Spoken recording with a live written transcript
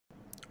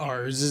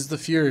Ours is the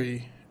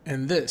Fury,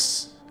 and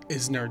this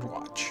is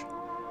NerdWatch.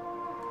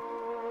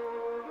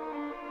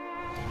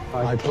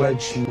 I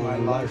pledge my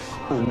life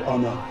and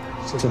honor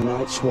to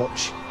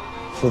NerdsWatch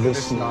for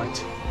this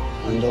night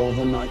and all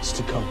the nights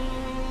to come.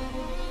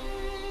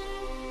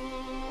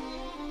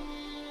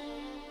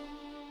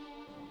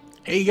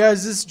 Hey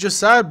guys, this is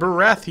Josiah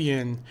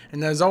Baratheon,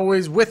 and as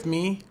always with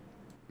me,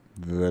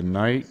 the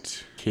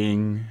Night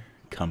King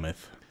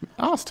cometh,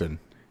 Austin.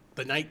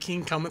 The Night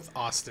King cometh,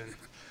 Austin.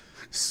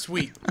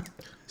 Sweet.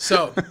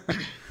 So,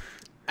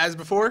 as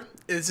before,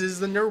 this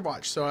is the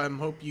NerdWatch, so I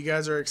hope you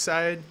guys are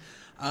excited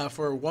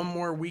for one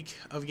more week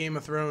of Game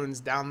of Thrones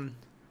down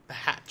the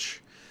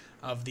hatch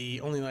of the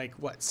only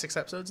 6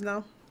 episodes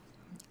now,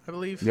 I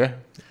believe? Yeah,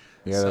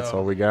 that's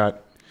all we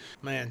got.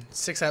 Man,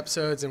 6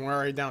 episodes, and we're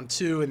already down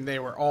 2, and they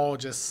were all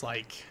just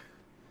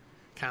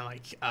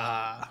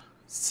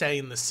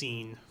setting the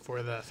scene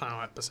for the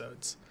final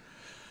episodes.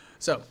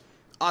 So,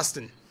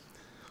 Austin,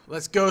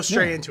 let's go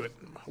straight into it.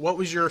 What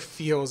was your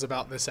feels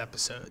about this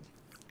episode?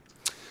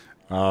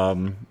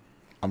 I'm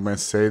going to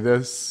say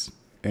this,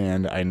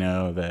 and I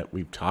know that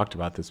we've talked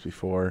about this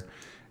before,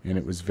 and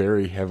it was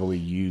very heavily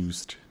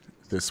used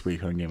this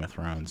week on Game of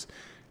Thrones,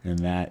 and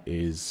that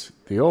is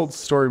the old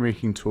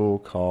story-making tool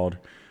called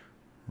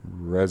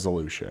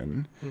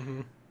resolution.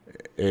 Mm-hmm.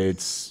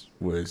 It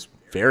was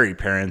very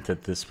apparent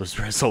that this was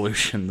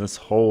resolution this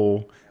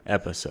whole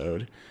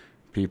episode.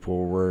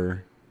 People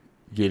were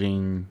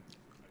getting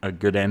a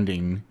good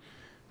ending,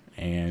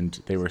 and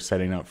they were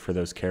setting up for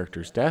those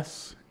characters'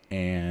 deaths.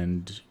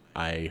 And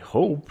I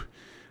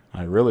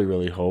really,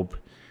 really hope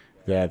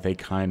that they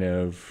kind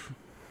of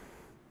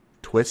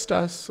twist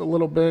us a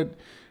little bit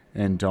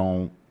and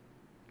don't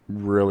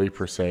really,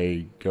 per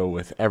se, go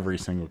with every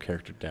single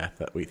character death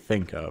that we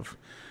think of.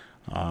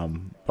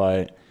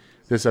 But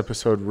this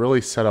episode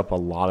really set up a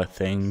lot of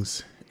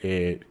things.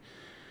 It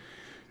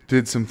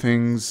did some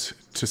things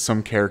to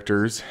some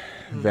characters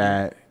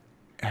that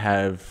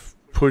have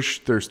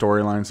pushed their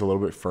storylines a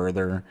little bit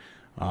further.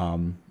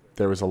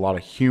 There was a lot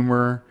of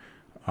humor.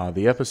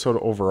 The episode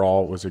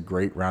overall was a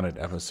great rounded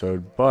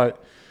episode,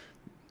 but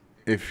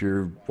if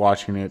you're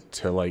watching it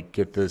to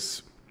get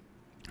this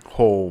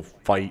whole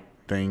fight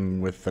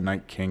thing with the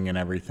Night King and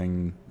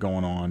everything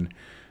going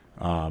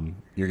on,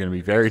 you're going to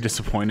be very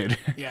disappointed.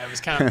 Yeah, it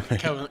was kind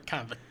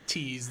of a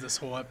tease this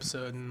whole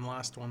episode and the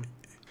last one.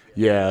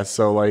 Yeah,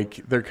 so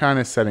they're kind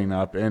of setting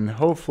up, and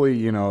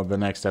hopefully, the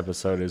next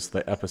episode is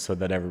the episode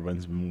that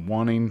everyone's been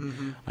wanting.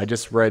 Mm-hmm. I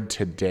just read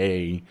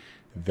today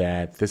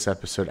that this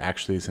episode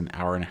actually is an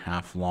hour and a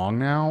half long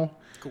now.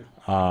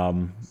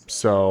 Cool.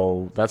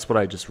 So that's what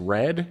I just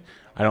read.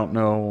 I don't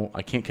know.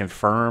 I can't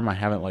confirm. I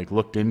haven't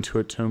looked into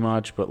it too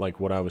much, but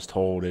what I was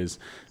told is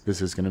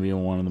this is going to be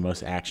one of the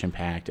most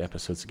action-packed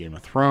episodes of Game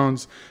of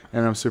Thrones,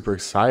 and I'm super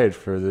excited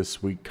for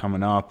this week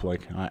coming up.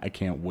 I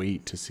can't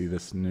wait to see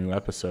this new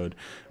episode,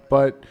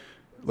 but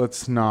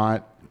let's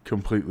not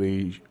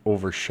completely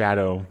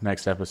overshadow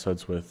next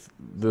episodes with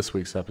this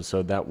week's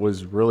episode. That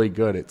was really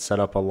good. It set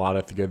up a lot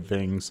of good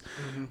things.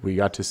 Mm-hmm. We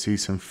got to see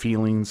some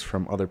feelings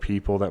from other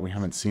people that we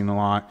haven't seen a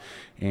lot,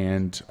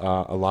 and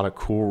a lot of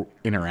cool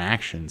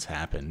interactions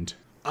happened.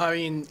 I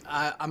mean,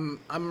 I'm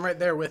right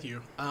there with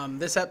you.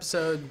 This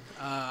episode,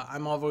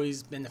 I've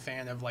always been a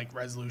fan of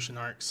resolution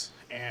arcs,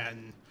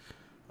 and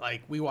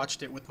we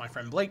watched it with my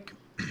friend Blake,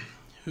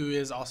 who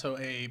is also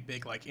a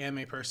big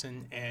anime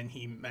person, and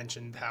he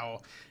mentioned how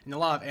in a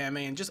lot of anime,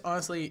 and just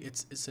honestly,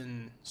 it's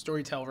in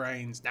storytelling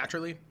writings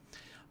naturally,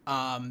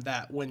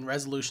 that when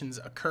resolutions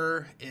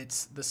occur,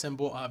 it's the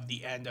symbol of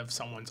the end of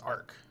someone's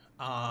arc.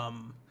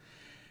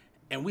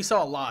 And we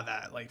saw a lot of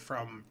that,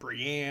 from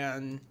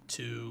Brienne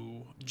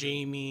to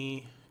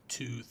Jaime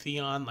to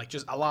Theon,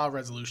 just a lot of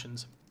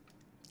resolutions.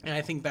 And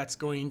I think that's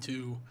going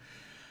to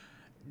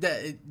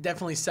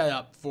definitely set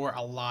up for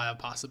a lot of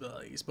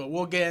possibilities. But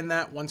we'll get in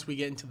that once we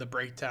get into the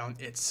breakdown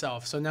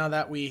itself. So now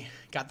that we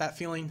got that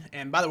feeling,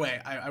 and by the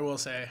way, I will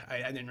say,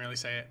 I didn't really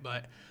say it,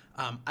 but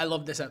I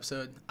love this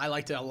episode. I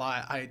liked it a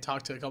lot. I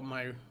talked to a couple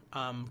of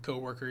my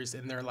co-workers,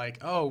 and they're like,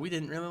 oh, we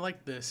didn't really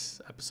like this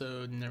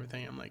episode and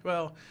everything. I'm like,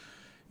 well,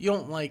 you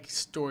don't like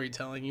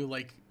storytelling. You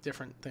like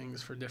different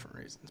things for different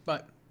reasons.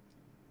 But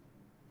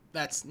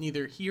that's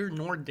neither here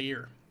nor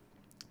there.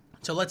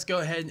 So let's go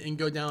ahead and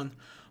go down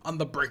on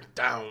the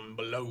breakdown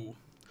below.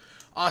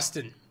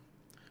 Austin,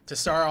 to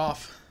start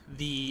off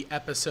the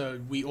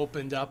episode, we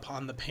opened up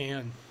on the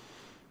pan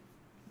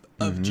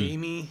of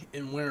Jaime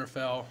in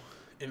Winterfell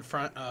in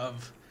front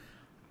of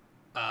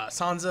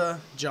Sansa,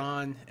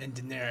 Jon, and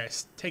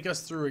Daenerys. Take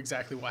us through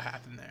exactly what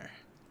happened there.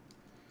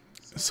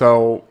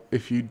 So,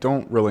 if you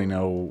don't really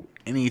know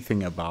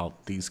anything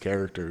about these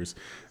characters,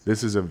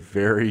 this is a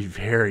very,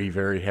 very,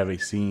 very heavy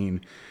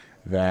scene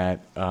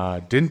that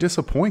didn't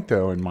disappoint,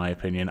 though, in my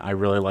opinion. I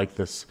really like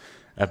this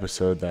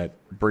episode that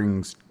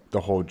brings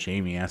the whole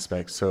Jaime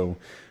aspect. So,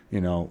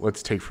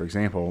 let's take, for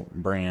example,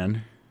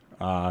 Bran.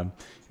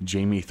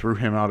 Jaime threw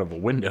him out of a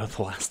window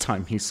the last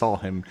time he saw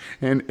him,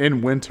 in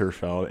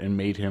Winterfell, and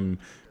made him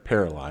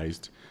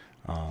paralyzed.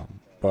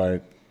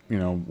 But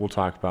we'll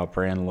talk about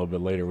Bran a little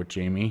bit later with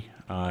Jaime.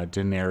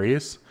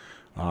 Daenerys,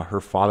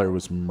 her father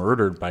was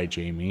murdered by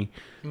Jaime,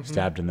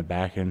 stabbed in the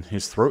back, and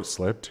his throat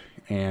slipped.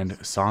 And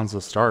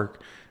Sansa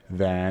Stark,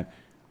 that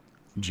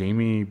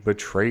Jaime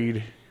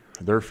betrayed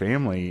their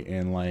family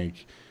and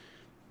like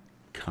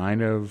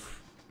kind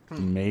of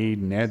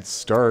made Ned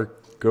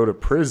Stark go to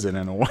prison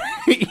in a way.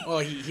 Well,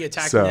 he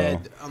attacked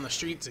Ned on the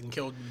streets and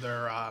killed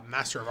their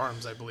master of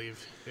arms, I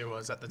believe it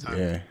was at the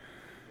time.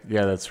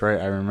 Yeah, that's right.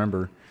 I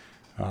remember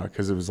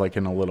because it was like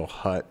in a little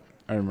hut.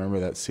 I remember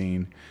that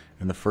scene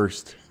in the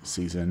first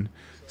season.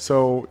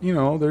 So,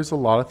 there's a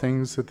lot of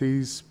things that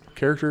these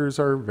characters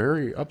are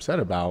very upset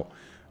about.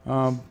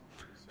 And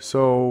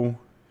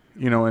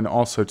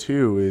also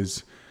too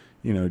is,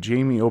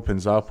 Jaime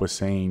opens up with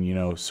saying,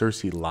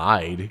 Cersei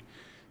lied.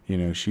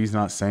 She's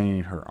not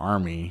sending her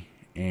army,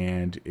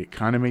 and it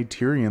kind of made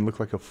Tyrion look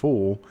like a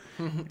fool.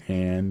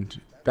 And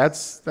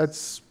that's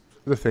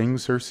the thing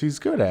Cersei's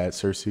good at.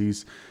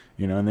 Cersei's,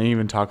 and they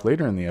even talk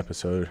later in the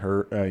episode,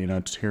 her,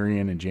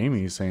 Tyrion and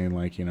Jaime saying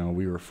like,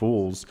 we were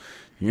fools,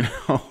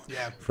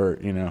 for,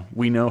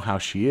 we know how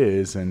she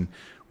is, and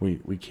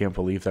we can't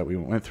believe that we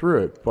went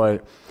through it.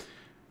 But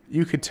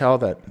you could tell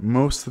that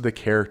most of the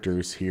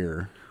characters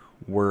here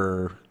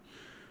were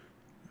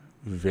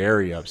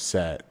very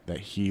upset that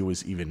he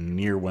was even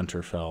near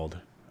Winterfell.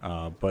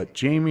 But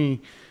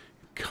Jaime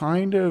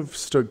kind of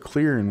stood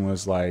clear and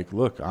was like,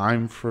 look,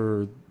 I'm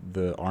for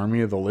the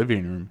army of the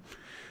living.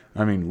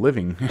 I'm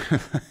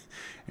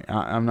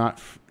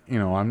not,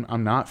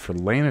 I'm not for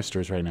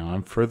Lannisters right now.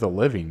 I'm for the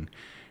living.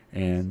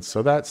 And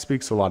so that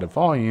speaks a lot of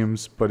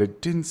volumes, but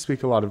it didn't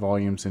speak a lot of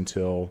volumes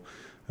until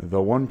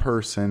the one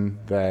person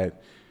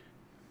that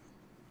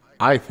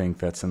I think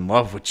that's in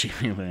love with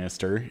Jaime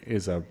Lannister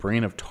is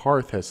Brienne of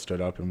Tarth has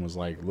stood up and was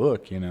like,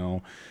 look,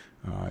 Jaime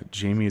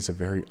is a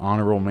very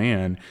honorable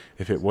man.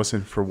 If it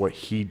wasn't for what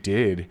he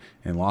did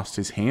and lost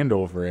his hand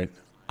over it,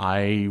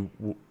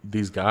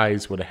 these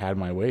guys would have had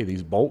my way.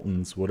 These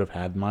Boltons would have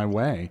had my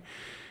way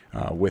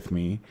with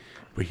me.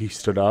 But he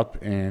stood up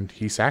and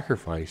he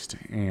sacrificed.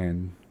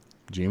 And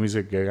Jaime's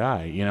a good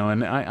guy,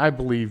 and I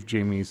believe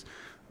Jaime's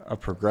a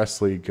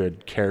progressively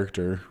good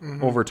character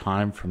over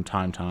time, from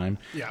time to time.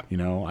 Yeah.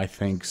 I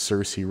think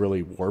Cersei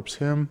really warps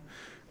him,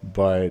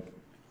 but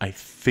I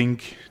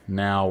think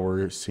now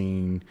we're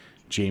seeing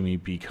Jaime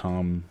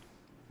become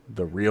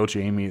the real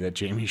Jaime that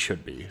Jaime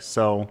should be.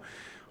 So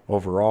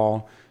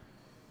overall,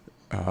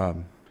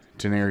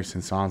 Daenerys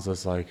and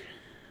Sansa's like,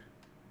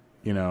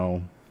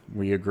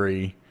 we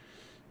agree.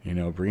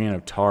 Brienne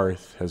of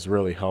Tarth has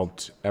really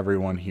helped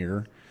everyone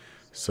here.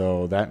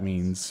 So that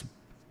means,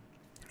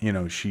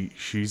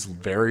 she's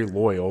very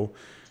loyal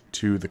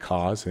to the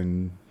cause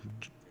and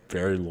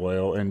very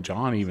loyal. And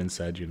Jon even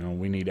said,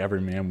 we need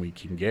every man we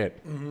can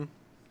get,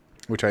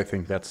 which I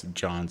think that's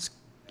Jon's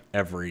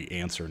every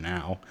answer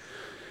now.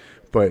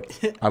 But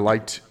I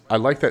liked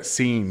that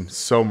scene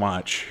so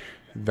much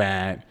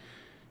that,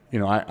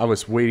 I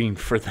was waiting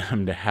for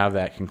them to have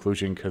that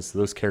conclusion because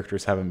those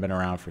characters haven't been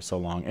around for so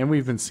long. And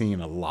we've been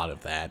seeing a lot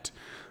of that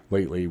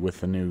lately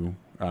with the new,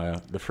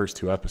 the first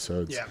 2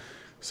 episodes. Yeah.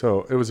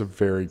 So it was a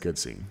very good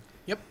scene.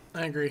 Yep,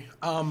 I agree.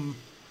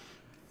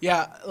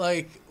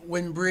 Like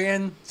when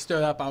Brienne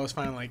stood up, I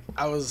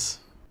was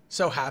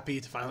so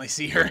happy to finally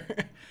see her.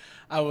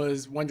 I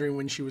was wondering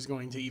when she was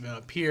going to even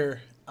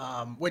appear,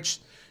 which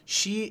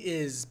she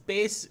is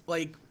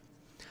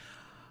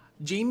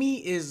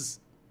Jaime is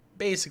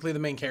basically the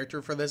main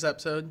character for this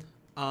episode.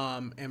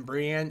 And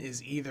Brienne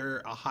is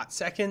either a hot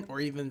second or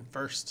even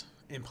first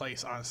in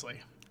place, honestly.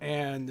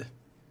 And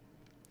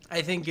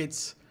I think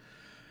it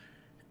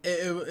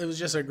was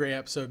just a great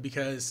episode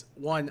because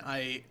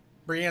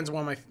Brienne's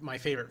one of my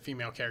favorite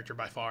female character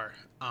by far.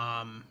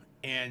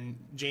 And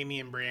Jaime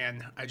and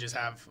Brienne, I just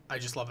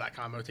love that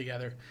combo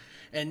together.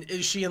 And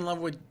is she in love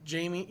with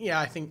Jaime?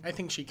 Yeah, I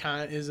think she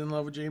kind of is in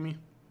love with Jaime.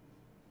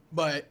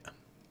 But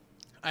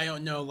I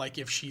don't know,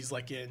 if she's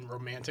in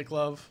romantic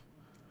love.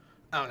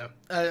 I don't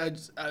know.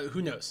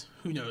 Who knows?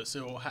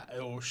 It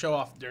will show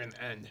off during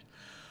the end.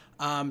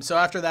 So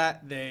after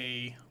that,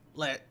 they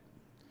let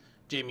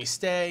Jaime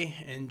stay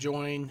and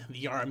join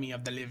the army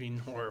of the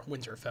living, or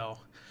Winterfell.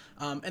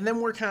 And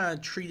then we're kind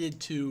of treated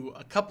to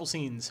a couple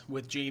scenes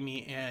with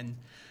Jaime and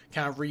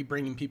kind of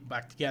bringing people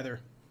back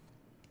together.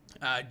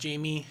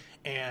 Jaime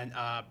and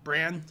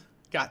Bran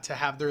got to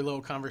have their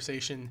little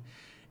conversation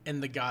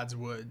in the God's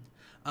Wood.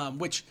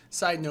 Which,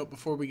 side note,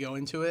 before we go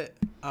into it,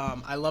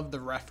 I love the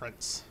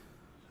reference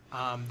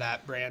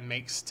that Bran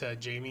makes to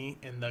Jaime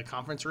in the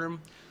conference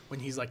room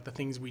when he's like, the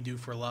things we do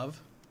for love.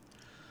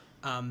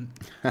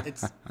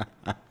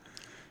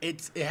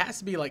 It has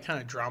to be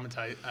kind of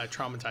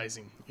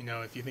traumatizing,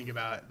 if you think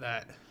about it,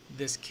 that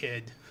this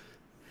kid,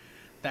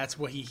 that's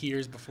what he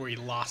hears before he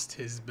lost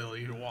his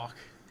ability to walk.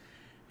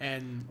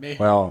 And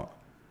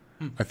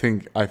I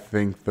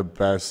think the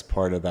best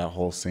part of that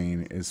whole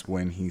scene is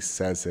when he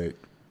says it.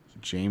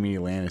 Jaime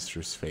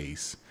Lannister's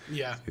face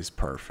is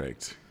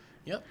perfect.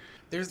 Yep.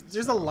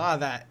 There's a lot of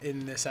that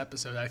in this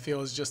episode. I feel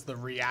is just the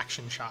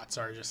reaction shots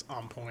are just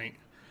on point.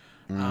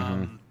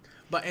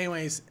 But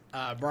anyways,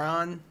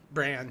 Bran,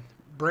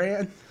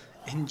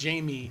 and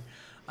Jamie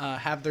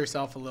have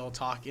theirself a little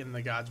talk in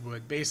the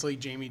Godswood. Basically,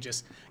 Jamie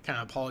just kind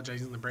of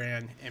apologizing to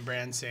Bran, and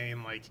Bran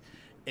saying like,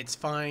 "It's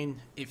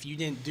fine. If you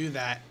didn't do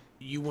that,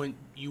 you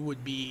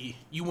wouldn't be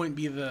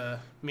the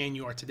man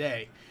you are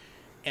today."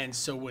 And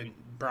so when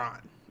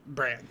Bran,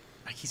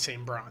 I keep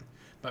saying Bran,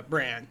 but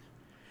Bran,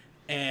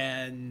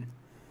 and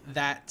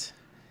that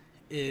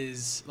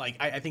is like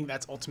I think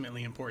that's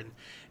ultimately important,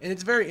 and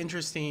it's very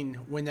interesting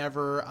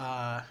whenever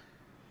I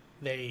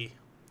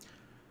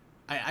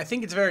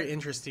think it's very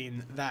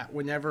interesting that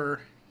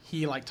whenever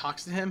he like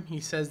talks to him, he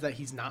says that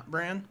he's not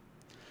Bran.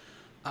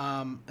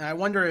 And I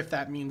wonder if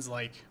that means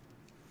like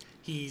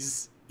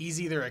he's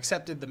either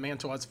accepted the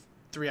mantle as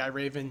Three-Eye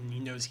Raven and he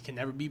knows he can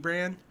never be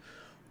Bran,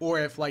 or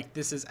if like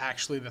this is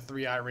actually the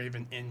Three-Eye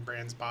Raven in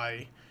Bran's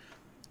body.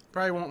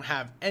 Probably won't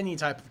have any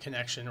type of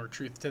connection or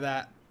truth to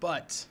that,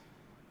 but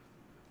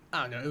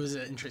I don't know. It was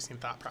an interesting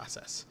thought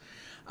process.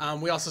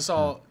 We also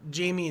saw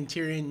Jaime and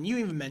Tyrion. You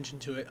even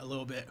mentioned to it a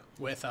little bit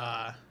with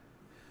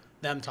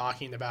them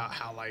talking about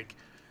how like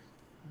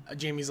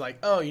Jaime's like,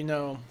 oh, you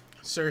know,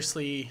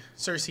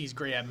 Cersei's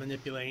great at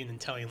manipulating and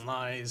telling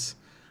lies,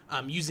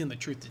 using the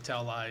truth to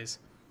tell lies,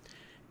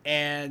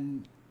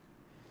 and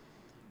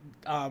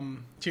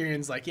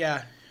Tyrion's like,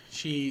 yeah,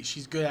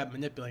 she's good at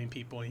manipulating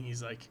people, and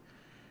he's like,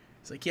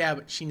 yeah,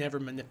 but she never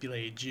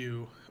manipulated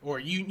you, or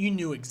you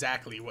knew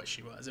exactly what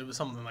she was. It was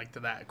something like to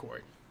that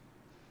accord.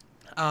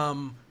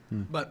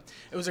 But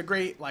it was a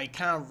great like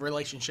kind of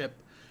relationship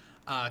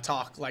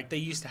talk like they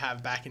used to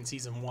have back in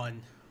season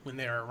 1 when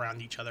they were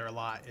around each other a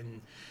lot,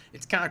 and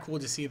it's kind of cool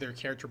to see their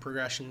character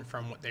progression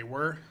from what they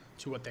were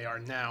to what they are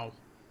now,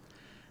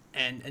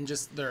 and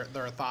just their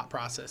thought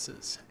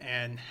processes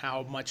and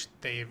how much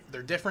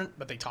they're different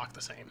but they talk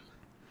the same.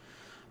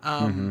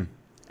 And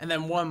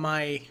then one of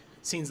my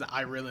scenes that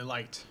I really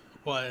liked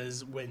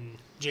was when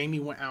Jaime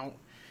went out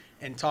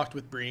and talked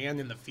with Brienne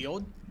in the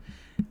field,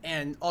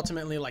 and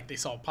ultimately like they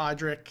saw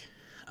Podrick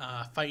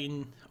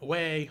fighting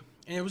away,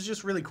 and it was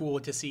just really cool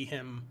to see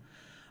him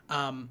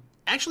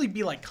actually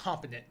be like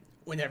competent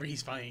whenever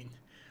he's fighting.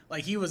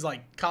 Like he was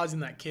like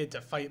causing that kid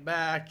to fight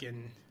back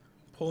and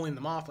pulling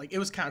them off. Like it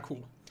was kind of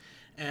cool,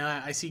 and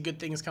I see good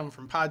things coming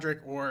from Podrick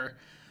or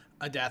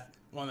a death,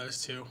 one of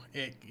those two.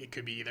 It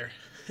could be either.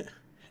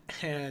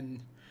 And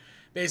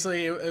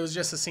basically, it was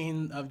just a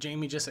scene of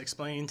Jaime just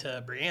explaining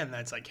to Brienne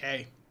that's like,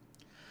 hey,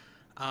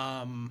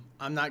 I'm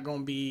not going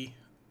to be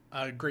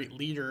a great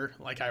leader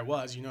like I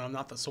was. You know, I'm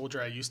not the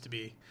soldier I used to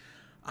be.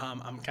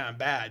 I'm kind of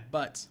bad,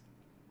 but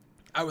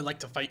I would like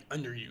to fight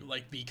under you,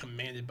 like be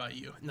commanded by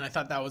you. And I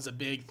thought that was a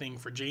big thing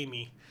for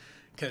Jaime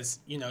because,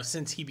 you know,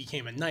 since he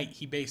became a knight,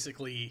 he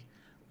basically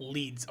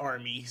leads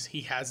armies.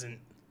 He hasn't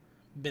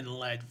been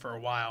led for a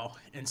while.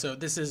 And so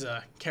this is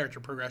a character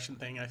progression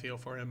thing, I feel,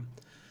 for him.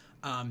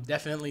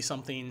 Definitely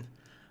something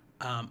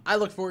I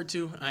look forward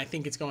to. I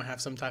think it's going to have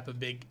some type of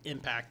big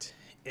impact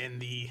in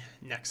the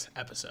next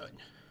episode.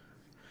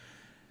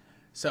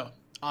 So,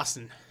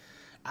 Austin,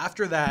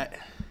 after that,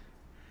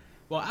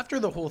 well, after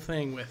the whole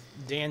thing with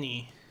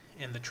Dany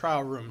in the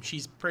trial room,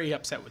 she's pretty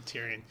upset with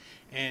Tyrion.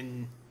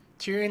 And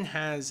Tyrion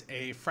has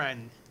a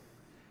friend,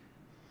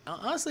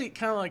 honestly,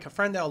 kind of like a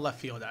friend out of left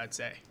field, I'd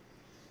say.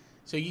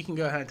 So you can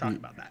go ahead and talk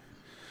about that.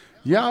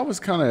 Yeah, I was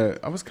kind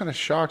of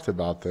shocked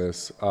about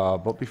this.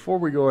 But before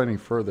we go any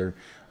further,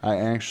 I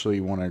actually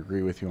want to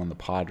agree with you on the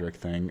Podrick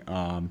thing.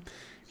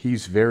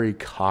 He's very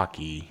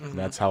cocky. Mm-hmm.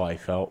 That's how I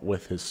felt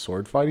with his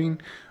sword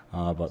fighting.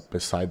 But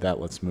beside that,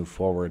 let's move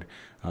forward.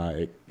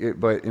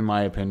 But in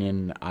my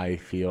opinion, I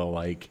feel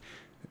like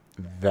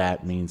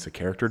that means a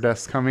character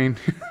death's coming.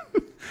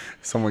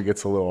 Someone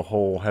gets a little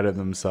whole head of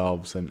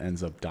themselves and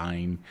ends up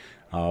dying.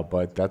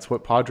 But that's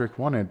what Podrick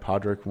wanted.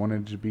 Podrick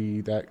wanted to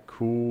be that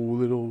cool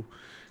little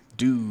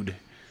dude.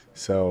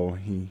 So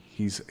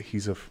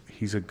he's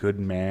a good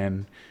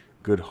man,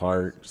 good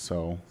heart.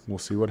 So we'll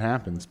see what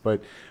happens.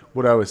 But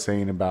what I was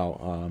saying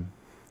about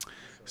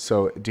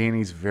so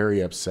Dany's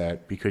very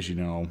upset because you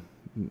know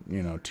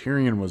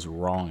Tyrion was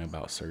wrong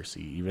about Cersei,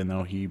 even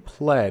though he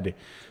pled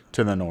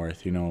to the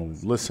north. You know,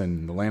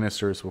 listen, the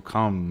Lannisters will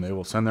come, they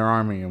will send their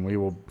army, and we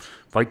will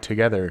fight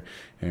together.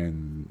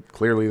 And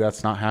clearly,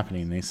 that's not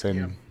happening. They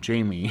send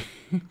Jaime.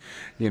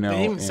 You know, they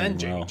didn't even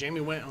send Jaime.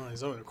 Jaime went on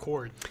his own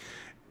accord.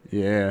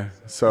 Yeah,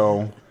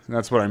 so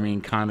that's what I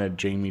mean. Kind of,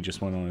 Jaime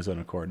just went on his own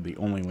accord. The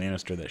only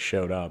Lannister that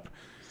showed up.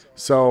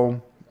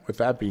 So, with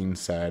that being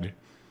said,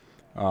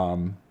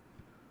 Daenerys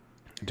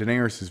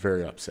is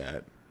very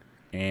upset,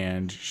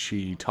 and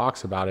she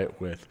talks about it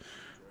with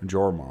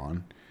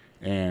Jormon,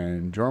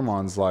 and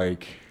Jormon's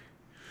like,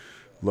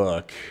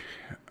 look,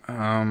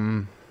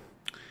 I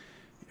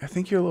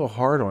think you're a little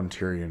hard on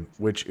Tyrion,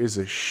 which is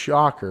a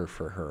shocker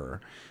for her,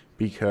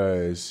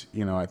 because,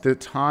 you know, at the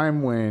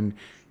time when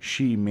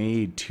she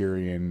made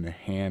Tyrion the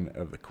hand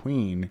of the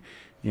queen,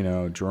 you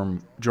know,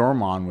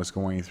 Jormon was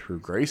going through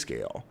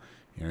grayscale.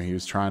 You know, he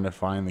was trying to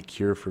find the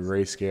cure for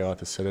grayscale at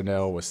the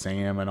Citadel with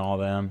Sam and all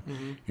them.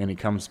 Mm-hmm. And he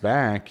comes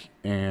back,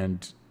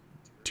 and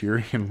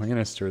Tyrion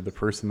Lannister, the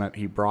person that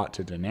he brought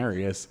to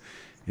Daenerys,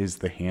 is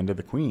the hand of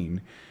the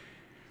queen.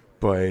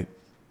 But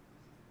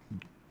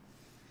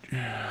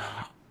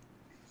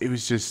it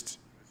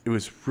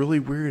was really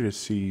weird to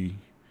see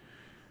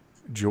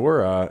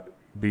Jorah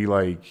be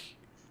like,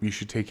 you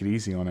should take it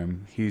easy on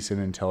him. He's an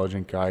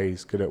intelligent guy.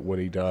 He's good at what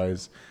he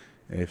does.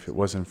 If it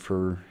wasn't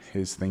for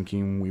his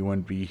thinking, we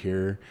wouldn't be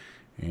here.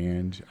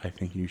 And I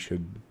think you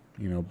should,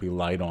 be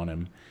light on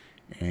him.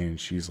 And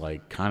she's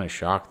like kind of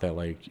shocked that,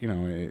 like,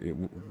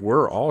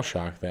 we're all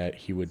shocked that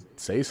he would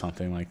say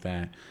something like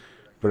that.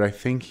 But I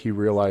think he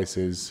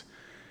realizes,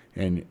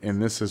 and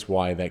this is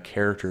why that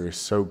character is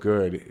so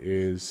good,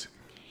 is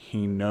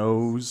he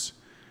knows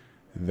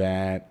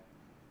that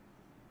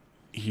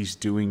he's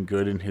doing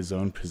good in his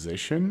own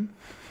position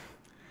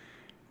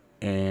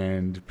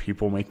and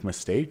people make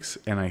mistakes.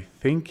 And I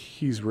think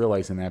he's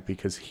realizing that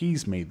because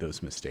he's made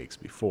those mistakes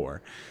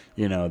before.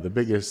 The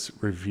biggest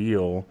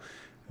reveal,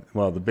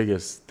 the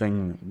biggest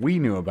thing we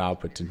knew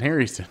about, but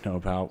Daenerys didn't know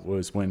about,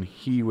 was when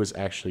he was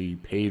actually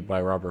paid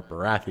by Robert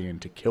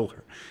Baratheon to kill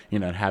her,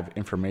 and have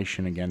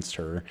information against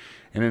her.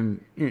 And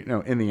then,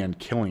 in the end,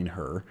 killing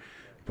her.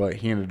 But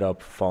he ended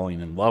up falling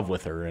in love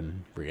with her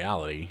in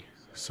reality.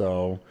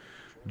 So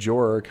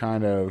Jorah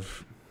kind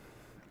of,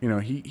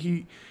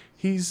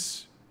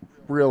 he's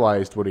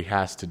realized what he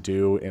has to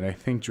do, and I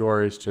think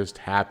Jorah is just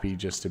happy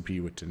just to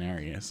be with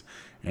Daenerys,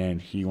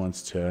 and he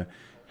wants to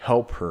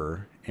help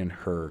her in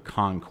her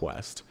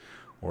conquest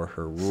or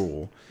her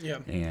rule. Yeah.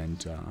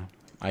 And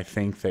I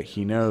think that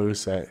he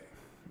knows that,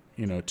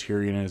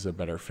 Tyrion is a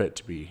better fit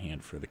to be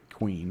hand for the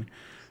queen.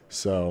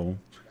 So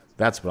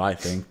that's what I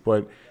think.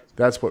 But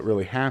that's what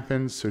really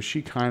happens. So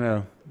she kind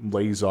of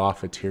lays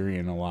off at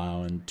Tyrion a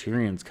while, and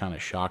Tyrion's kind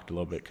of shocked a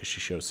little bit because she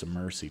shows some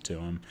mercy to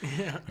him.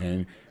 Yeah.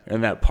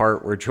 And that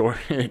part where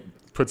Jorah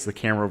puts the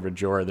camera over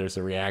Jorah, there's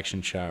a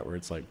reaction shot where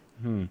it's like,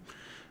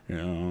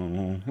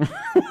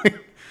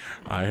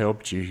 I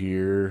helped you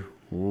here.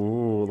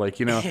 Ooh,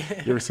 you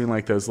ever seen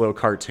like those little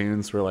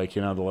cartoons where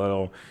the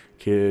little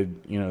kid,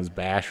 is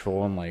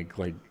bashful and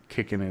like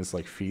kicking his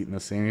feet in the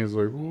sand. He's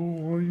like,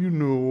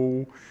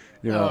 oh,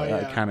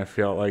 I kind of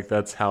felt like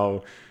that's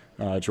how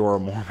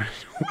Jorah Mormont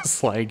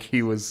was like.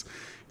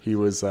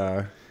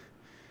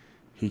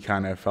 He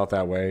kind of felt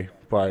that way,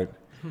 but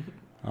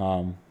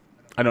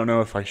I don't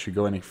know if I should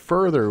go any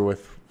further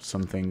with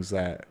some things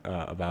that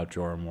about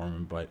Jorah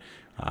Mormont, but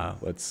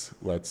let's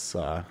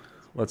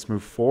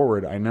move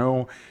forward. I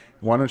know.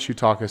 Why don't you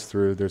talk us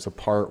through? There's a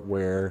part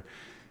where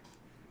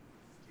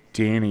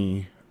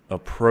Dany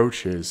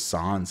approaches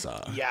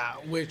Sansa. Yeah,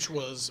 which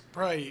was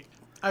probably,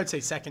 I would say,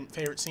 second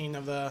favorite scene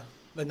of the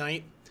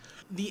night.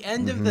 The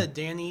end of the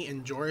Dany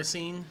and Jorah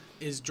scene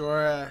is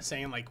Jorah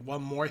saying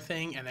one more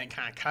thing and then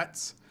kind of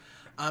cuts.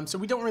 So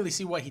we don't really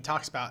see what he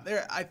talks about.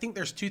 I think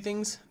there's two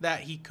things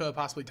that he could have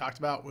possibly talked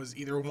about. Was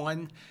either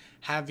one,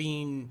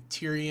 having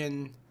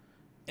Tyrion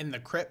in the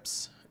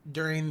crypts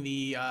during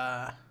the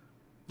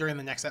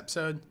next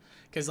episode,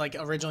 because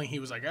originally he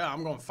was like, oh,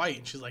 I'm going to fight,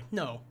 and she's like,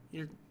 no,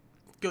 you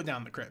go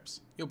down the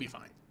crypts, you'll be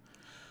fine.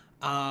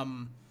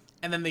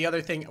 And then the other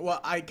thing,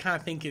 I kind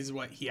of think is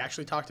what he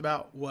actually talked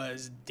about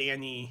was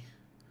Dany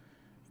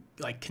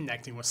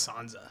connecting with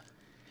Sansa,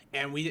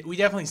 and we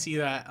definitely see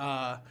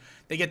that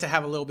they get to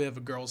have a little bit of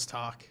a girls'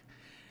 talk,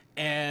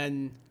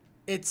 and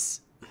it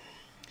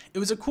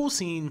was a cool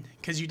scene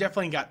because you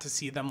definitely got to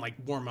see them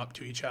warm up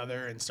to each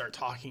other and start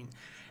talking,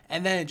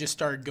 and then it just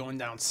started going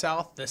down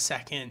south the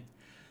second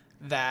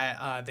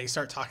that they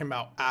start talking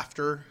about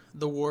after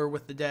the war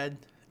with the dead,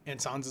 and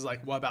Sansa's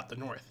like, what about the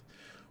north?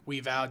 We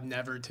vowed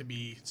never to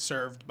be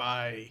served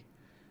by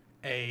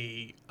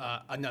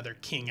another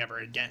king ever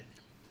again.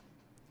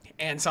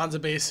 And Sansa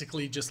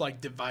basically just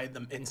divided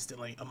them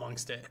instantly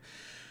amongst it.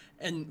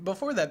 And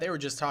before that, they were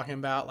just talking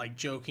about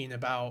joking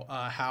about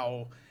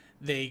how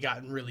they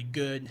gotten really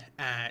good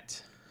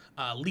at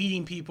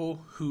leading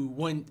people who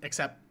wouldn't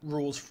accept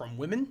rules from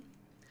women,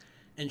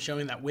 and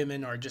showing that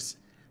women are just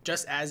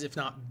as, if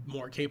not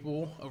more,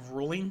 capable of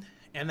ruling.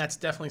 And that's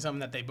definitely something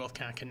that they both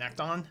kind of connect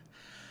on.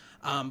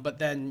 But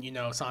then,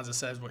 Sansa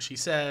says what she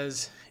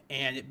says,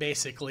 and it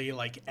basically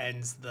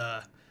ends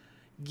the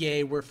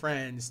yay, we're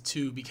friends,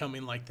 to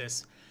becoming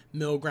this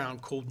middle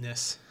ground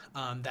coldness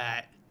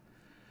that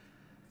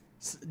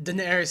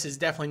Daenerys is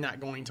definitely not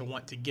going to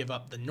want to give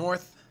up the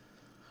north.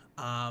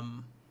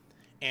 And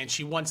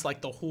she wants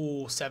the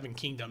whole Seven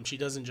Kingdoms. She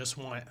doesn't just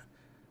want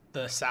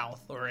the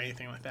south or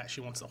anything like that.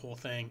 She wants the whole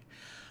thing.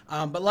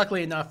 But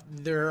luckily enough,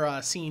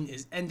 their scene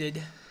is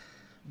ended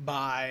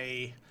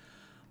by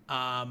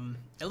a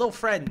little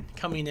friend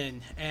coming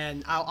in,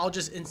 and I'll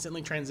just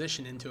instantly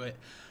transition into it.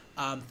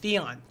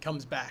 Theon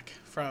comes back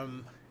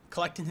from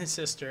collecting his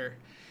sister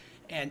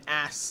and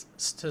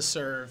asks to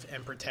serve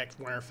and protect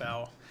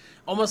Winterfell,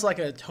 almost like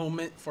an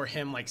atonement for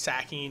him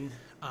sacking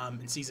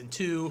in season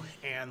 2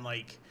 and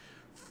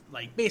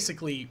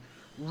basically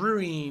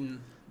ruining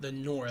the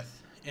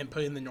north and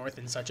putting the north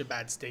in such a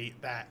bad state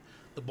that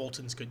the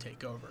Boltons could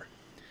take over.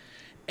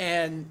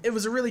 And it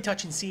was a really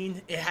touching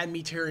scene. It had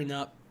me tearing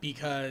up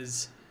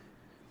because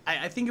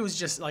I think it was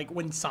just like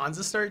when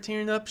Sansa started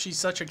tearing up, she's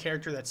such a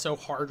character that's so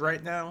hard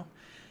right now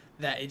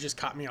that it just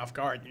caught me off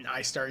guard. And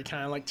I started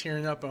kind of like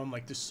tearing up, and I'm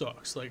like, this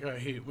sucks. Like, I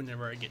hate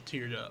whenever I get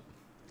teared up.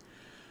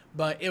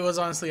 But it was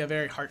honestly a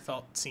very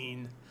heartfelt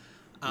scene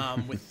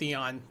with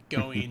Theon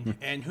going.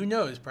 And who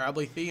knows?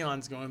 Probably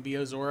Theon's going to be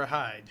Azor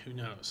Ahai. Who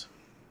knows?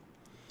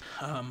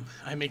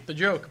 I make the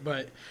joke,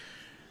 but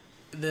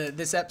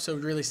this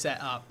episode really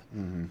set up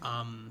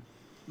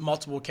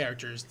multiple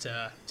characters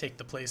to take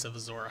the place of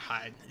Azor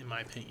Ahai, in my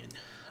opinion.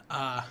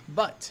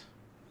 But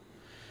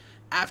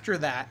after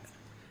that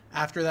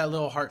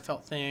little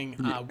heartfelt thing,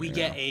 we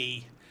get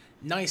a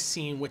nice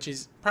scene, which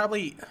is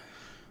probably...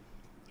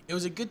 It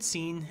was a good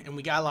scene, and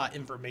we got a lot of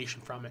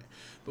information from it.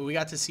 But we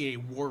got to see a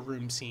war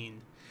room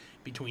scene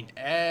between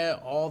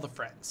all the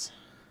friends.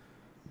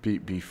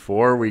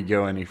 Before we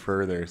go any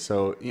further,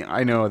 so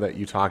I know that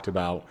you talked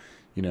about,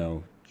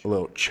 a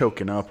little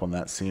choking up on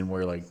that scene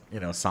where,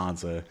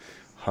 Sansa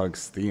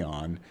hugs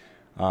Theon.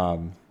 I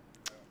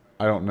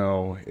don't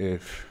know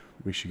if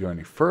we should go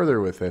any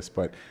further with this,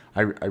 but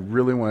I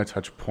really want to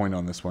touch a point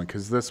on this one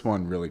because this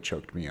one really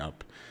choked me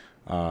up.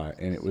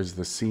 And it was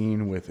the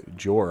scene with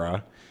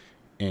Jorah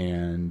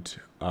and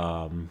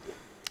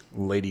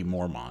Lady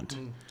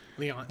Mormont.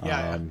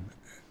 Leon,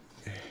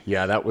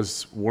 yeah, that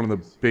was one of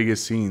the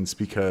biggest scenes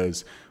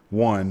because,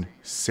 one,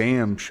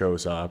 Sam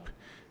shows up,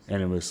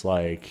 and it was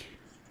like,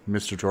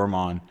 Mr.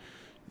 Jormon,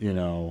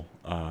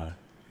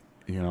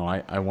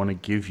 I want to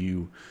give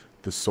you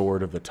the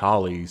sword of the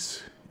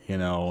Tallies,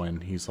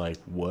 and he's like,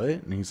 what?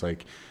 And he's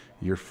like,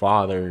 your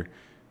father,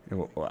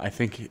 I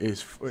think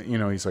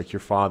he's like, your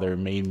father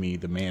made me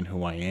the man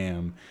who I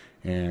am,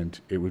 and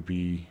it would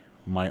be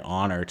my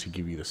honor to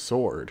give you the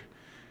sword.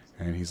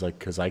 And he's like,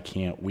 because I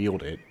can't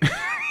wield it.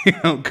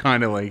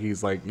 Kind of like,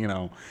 he's like,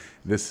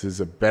 this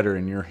is better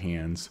in your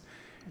hands.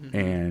 Mm-hmm.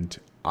 And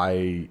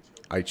I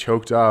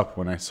choked up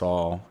when I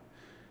saw,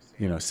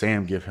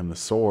 Sam give him the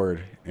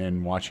sword,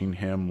 and watching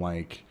him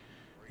like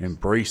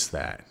embrace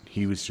that.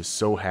 He was just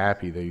so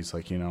happy that he's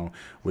like,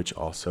 which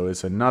also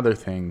is another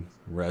thing,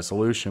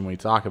 resolution we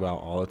talk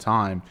about all the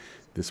time.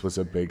 This was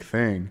a big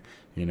thing.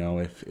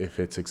 If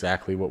it's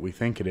exactly what we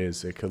think it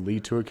is, it could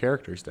lead to a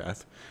character's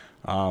death.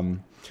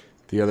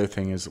 The other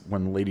thing is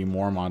when Lady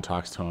Mormont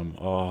talks to him,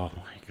 oh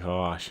my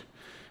gosh,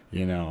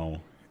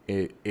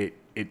 it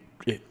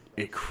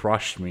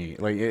crushed me.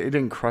 Like, it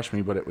didn't crush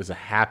me, but it was a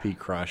happy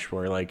crush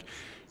where, like,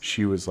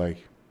 she was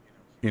like,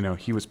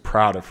 he was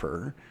proud of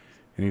her.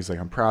 And he's like,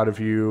 I'm proud of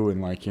you,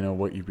 and, like,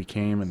 what you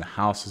became and the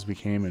houses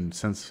became. And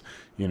since,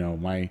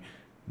 my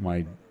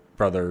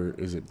brother,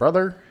 is it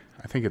brother?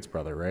 I think it's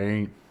brother,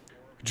 right?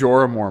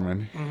 Jorah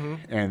Mormon,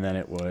 and then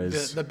it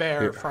was the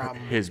bear from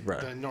his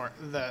brother,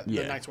 the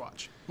Night's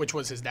Watch, which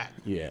was his dad.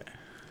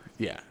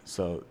 Yeah.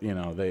 So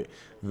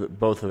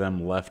both of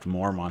them left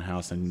Mormont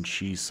House, and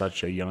she's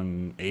such a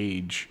young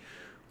age,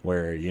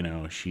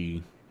 where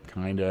she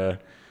kind of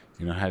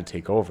had to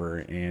take over,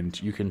 and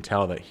you can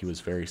tell that he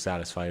was very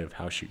satisfied of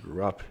how she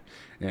grew up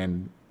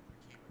and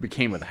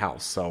became with the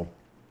house. So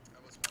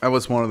that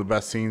was one of the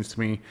best scenes to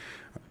me.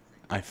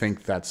 I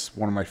think that's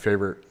one of my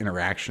favorite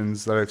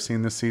interactions that I've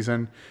seen this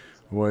season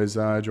was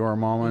Jorah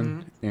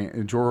Mormont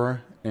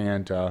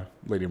and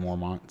Lady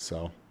Mormont.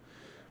 So,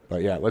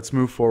 but yeah, let's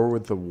move forward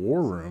with the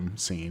war room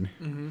scene.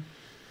 I'm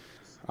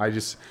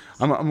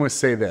going to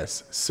say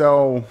this.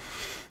 So,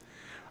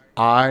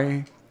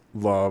 I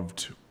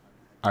loved.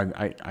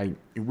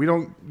 We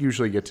don't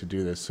usually get to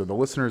do this, so the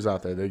listeners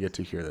out there, they get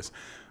to hear this.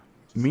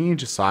 Me and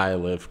Josiah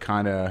live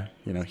kind of,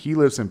 he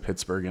lives in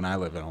Pittsburgh and I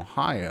live in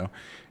Ohio.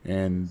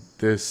 And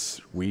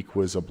this week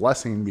was a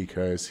blessing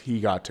because he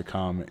got to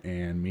come,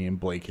 and me and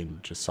Blake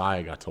and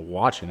Josiah got to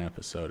watch an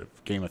episode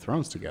of Game of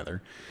Thrones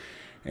together.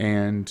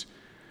 And,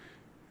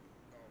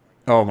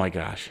 oh my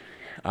gosh.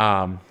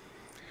 The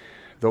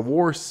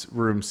war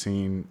room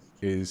scene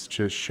is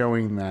just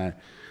showing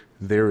that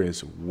there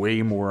is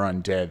way more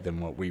undead than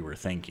what we were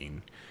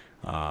thinking.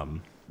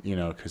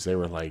 Because they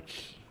were like,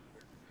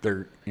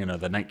 the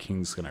Night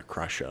King's going to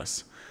crush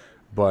us.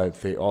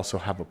 But they also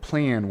have a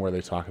plan where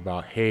they talk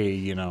about,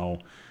 hey,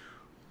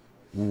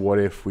 what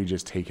if we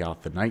just take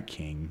out the Night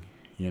King,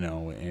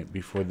 and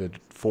before the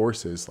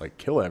forces like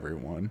kill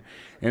everyone.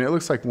 And it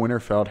looks like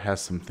Winterfell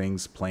has some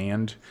things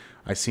planned.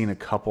 I've seen a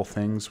couple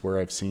things where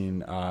I've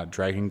seen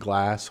dragon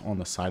glass on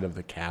the side of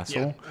the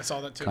castle. Yeah, I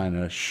saw that too. Kind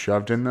of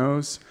shoved in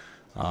those.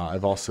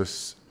 I've also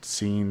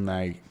seen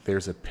like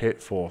there's a pit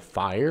full of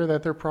fire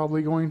that they're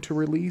probably going to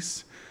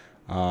release.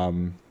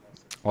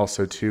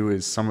 Also, too,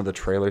 is some of the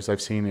trailers I've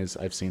seen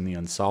the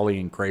Unsullied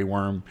and Grey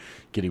Worm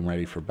getting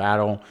ready for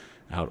battle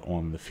out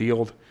on the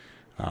field,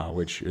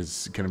 which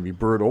is going to be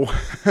brutal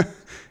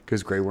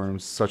because Grey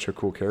Worm's such a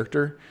cool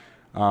character.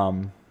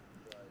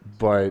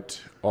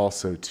 But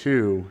also,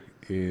 too,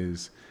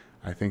 is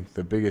I think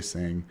the biggest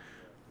thing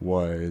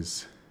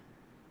was,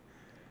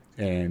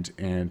 and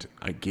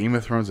Game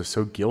of Thrones is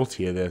so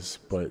guilty of this,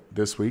 but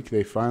this week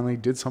they finally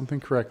did something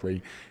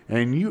correctly.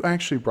 And you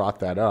actually brought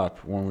that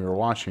up when we were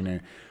watching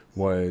it.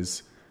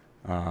 Was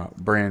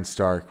Bran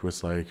Stark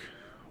was like,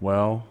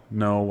 well,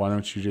 no, why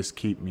don't you just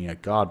keep me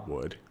at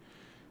Godwood?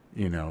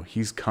 You know,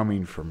 he's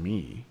coming for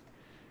me.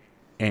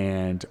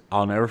 And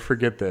I'll never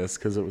forget this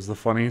because it was the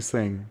funniest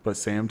thing. But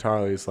Sam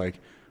Tarley is like,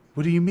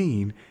 what do you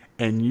mean?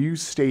 And you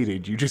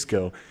just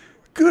go,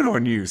 good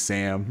on you,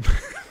 Sam.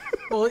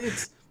 Well,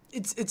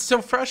 it's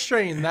so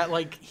frustrating that,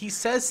 like, he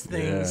says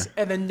things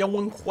and then no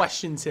one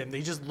questions him.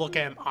 They just look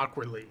at him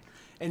awkwardly.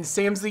 And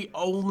Sam's the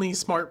only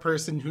smart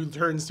person who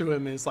turns to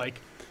him and is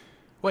like,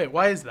 wait,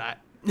 why is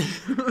that?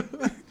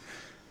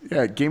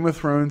 Yeah, Game of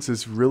Thrones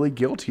is really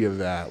guilty of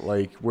that,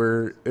 like,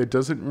 where it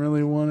doesn't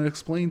really want to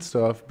explain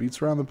stuff,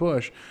 beats around the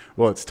bush.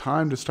 Well, it's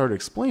time to start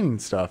explaining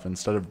stuff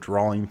instead of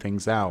drawing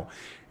things out.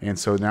 And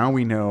so now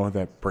we know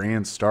that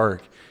Bran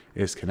Stark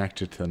is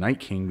connected to the Night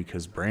King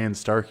because Bran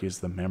Stark is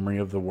the memory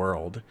of the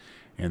world,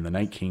 and the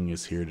Night King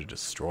is here to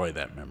destroy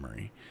that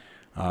memory.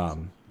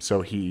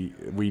 So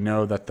we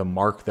know that the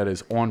mark that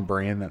is on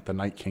Bran that the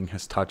Night King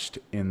has touched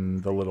in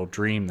the little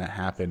dream that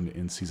happened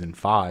in season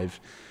 5,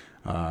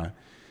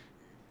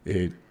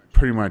 it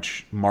pretty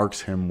much marks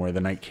him where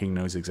the Night King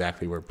knows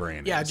exactly where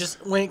Bran is. Yeah,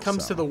 just when it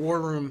comes to the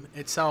war room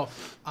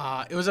itself,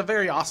 it was a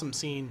very awesome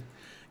scene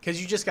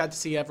because you just got to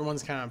see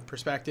everyone's kind of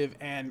perspective,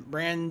 and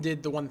Bran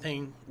did the one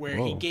thing where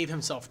he gave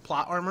himself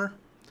plot armor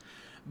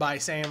by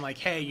saying, like,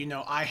 hey, you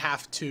know, I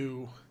have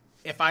to,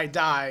 if I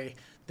die,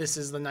 this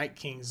is the Night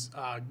King's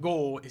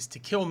goal, is to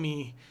kill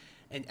me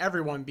and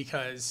everyone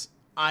because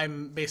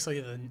I'm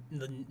basically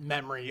the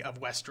memory of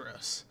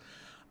Westeros.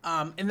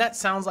 And that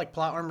sounds like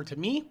plot armor to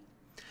me,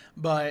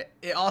 but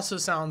it also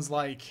sounds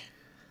like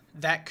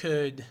that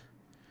could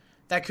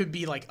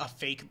be like a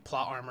fake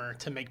plot armor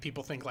to make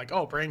people think like,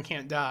 oh, Bran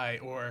can't die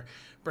or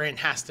Bran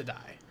has to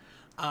die.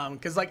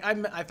 Because like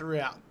I threw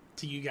it out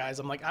to you guys.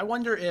 I'm like, I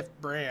wonder if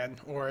Bran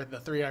or the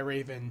Three-Eye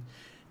Raven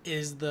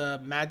is the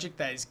magic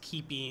that is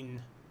keeping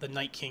the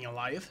Night King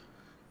alive.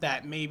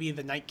 That maybe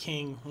the Night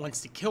King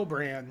wants to kill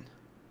Bran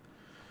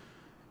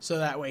so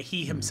that way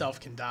he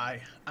himself can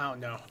die. I don't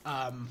know.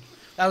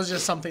 That was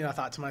just something I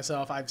thought to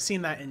myself. I've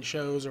seen that in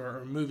shows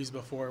or movies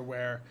before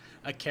where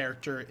a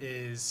character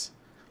is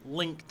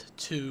linked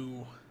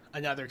to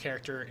another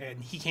character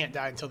and he can't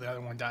die until the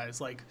other one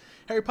dies. Like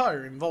Harry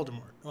Potter and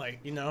Voldemort. Like,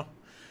 you know?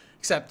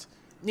 Except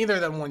neither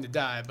of them wanted to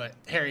die, but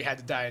Harry had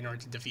to die in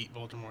order to defeat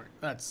Voldemort.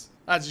 That's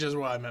just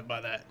what I meant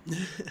by that.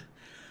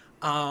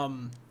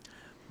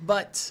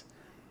 But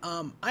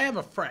I have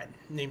a friend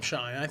named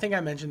Sean, and I think I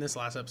mentioned this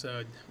last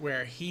episode,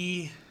 where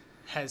he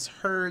has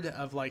heard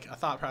of like a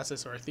thought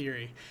process or a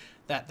theory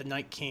that the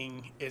Night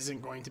King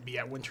isn't going to be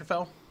at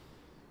Winterfell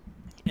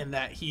and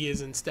that he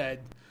is instead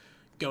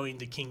going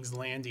to King's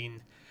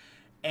Landing.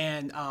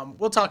 And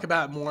we'll talk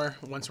about it more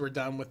once we're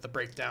done with the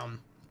breakdown,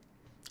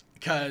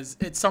 because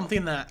it's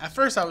something that at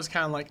first I was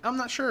kind of like, I'm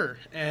not sure.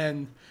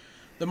 And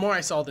the more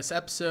I saw this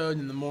episode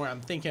and the more I'm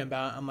thinking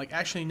about it, I'm like,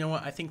 actually, you know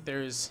what? I think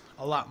there's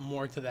a lot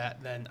more to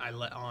that than I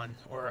let on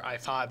or I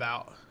thought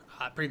about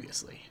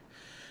previously.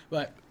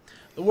 But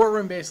the War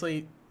Room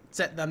basically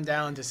set them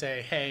down to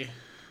say, hey,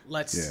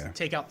 let's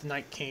take out the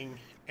Night King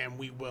and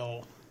we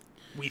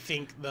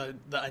think the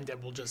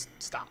undead will just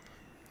stop,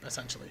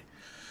 essentially.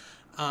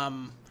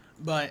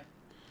 But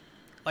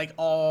like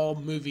all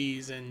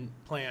movies and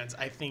plans,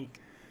 I think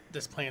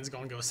this plan's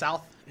going to go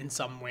south in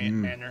some way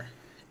and manner.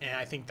 And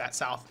I think that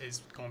south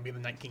is going to be the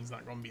Night King's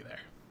not going to be there.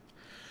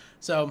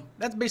 So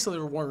that's basically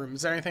the War Room.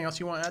 Is there anything else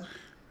you want to add?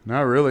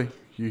 Not really.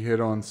 You hit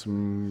on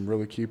some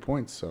really key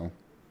points. So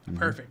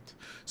Perfect.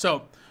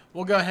 So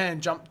we'll go ahead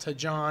and jump to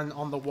John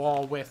on the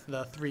wall with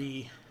the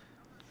 3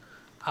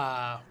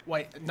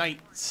 white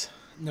knights.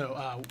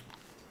 No,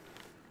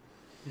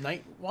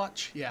 Night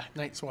Watch? Yeah,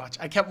 Night's Watch.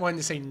 I kept wanting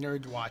to say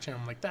NerdsWatch, and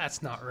I'm like,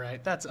 that's not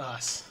right. That's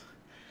us.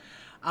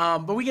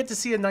 But we get to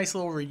see a nice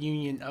little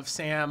reunion of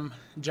Sam,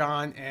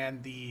 John,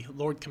 and the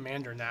Lord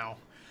Commander now.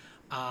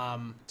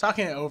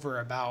 Talking it over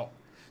about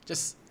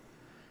just...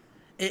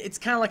 It's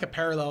kind of like a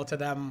parallel to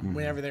them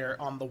whenever they're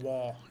on the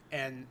wall.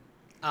 And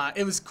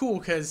it was cool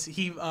because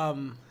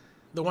the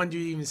one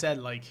dude even said,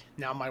 like,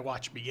 now my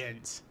watch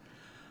begins.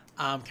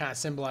 Kind of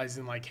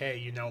symbolizing, like, hey,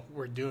 you know,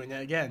 we're doing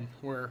it again.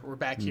 We're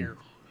back here.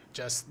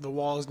 Just the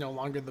wall is no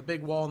longer the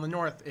big wall in the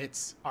north.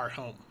 It's our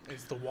home.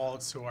 It's the wall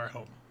to our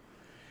home.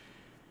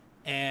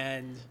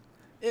 And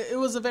it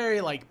was a very,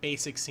 like,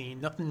 basic scene.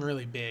 Nothing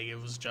really big. It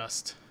was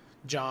just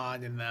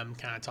John and them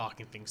kind of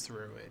talking things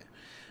through it.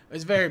 It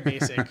was very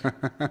basic.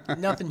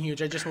 Nothing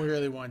huge. I just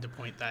really wanted to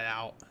point that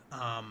out.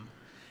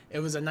 It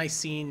was a nice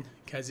scene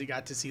because you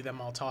got to see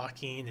them all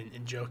talking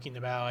and joking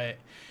about it.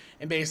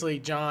 And basically,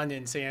 John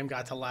and Sam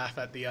got to laugh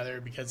at the other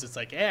because it's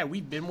like, yeah,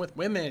 we've been with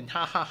women.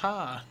 Ha,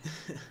 ha,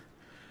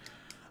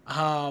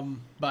 ha.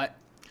 But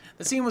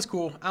the scene was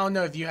cool. I don't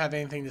know if you have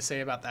anything to say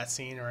about that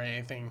scene or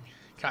anything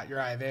caught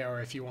your eye there,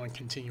 or if you want to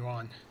continue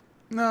on.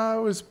 No,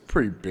 it was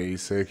pretty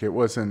basic. It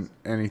wasn't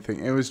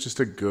anything. It was just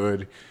a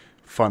good,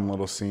 fun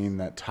little scene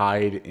that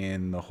tied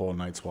in the whole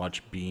Night's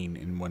Watch being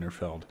in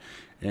Winterfell.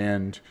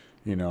 And,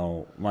 you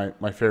know,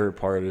 my favorite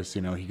part is,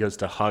 you know, he goes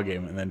to hug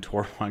him and then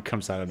Tormund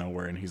comes out of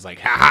nowhere and he's like,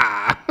 ha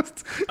ha!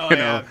 Oh,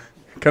 yeah.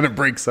 kind of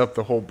breaks up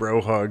the whole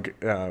bro hug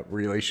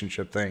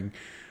relationship thing.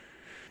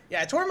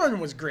 Yeah, Tormund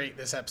was great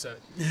this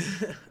episode.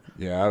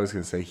 Yeah, I was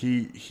gonna say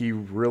he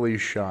really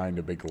shined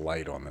a big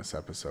light on this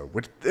episode.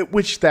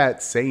 Which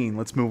that saying,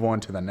 let's move on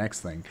to the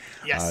next thing.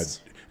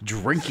 Yes.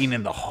 Drinking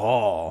in the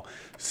hall.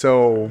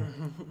 So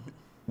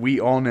we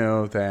all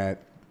know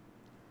that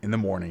in the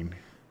morning,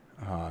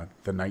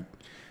 the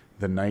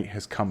night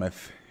has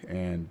cometh,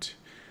 and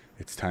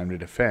it's time to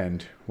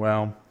defend.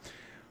 Well,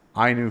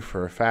 I knew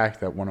for a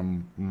fact that one of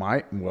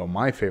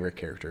my favorite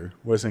character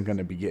wasn't going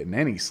to be getting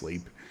any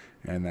sleep,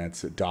 and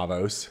that's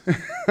Davos.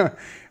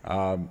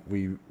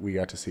 We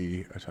got to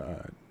see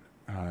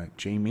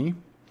Jaime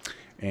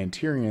and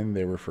Tyrion.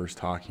 They were first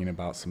talking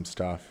about some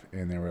stuff,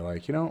 and they were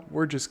like,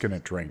 we're just gonna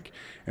drink.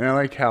 And I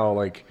like how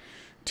like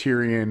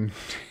Tyrion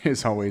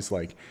is always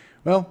like,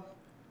 well,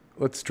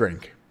 let's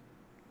drink.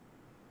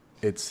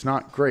 It's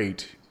not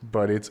great,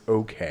 but it's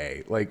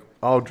okay. Like,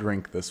 I'll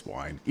drink this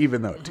wine,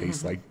 even though it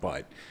tastes like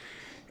butt.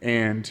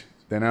 And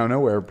then out of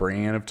nowhere,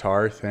 Brienne of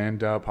Tarth and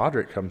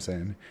Podrick comes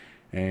in.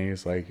 And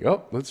he's like,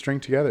 oh, let's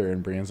drink together.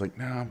 And Brienne's like,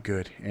 no, I'm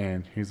good.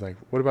 And he's like,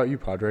 what about you,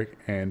 Podrick?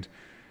 And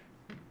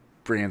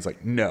Brienne's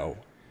like, no.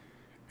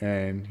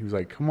 And he was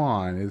like, come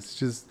on. It's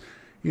just,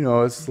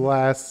 it's the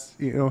last,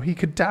 he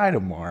could die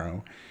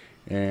tomorrow.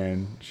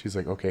 And she's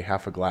like, okay,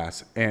 half a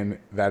glass. And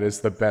that is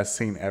the best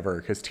scene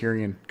ever because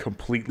Tyrion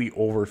completely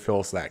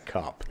overfills that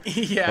cup.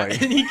 Yeah,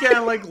 and he kind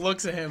of like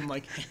looks at him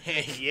like,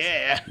 hey,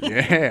 yeah.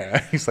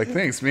 Yeah. He's like,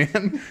 thanks,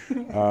 man.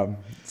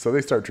 So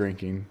they start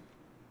drinking.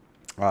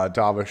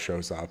 Davos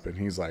shows up and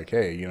he's like,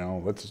 hey,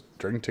 let's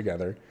drink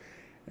together.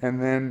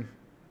 And then,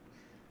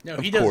 no,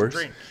 he doesn't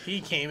drink.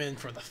 He came in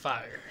for the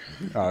fire.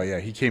 Oh, yeah,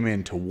 he came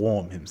in to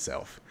warm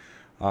himself.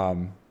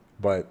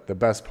 But the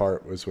best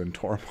part was when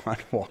Tormund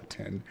walked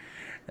in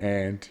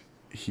and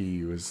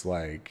he was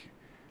like,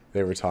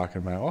 they were talking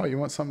about, oh, you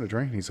want something to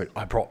drink? And he's like,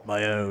 I brought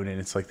my own. And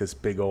it's like this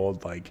big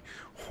old like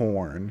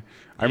horn.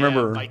 I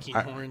remember. Viking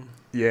horn.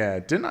 Yeah.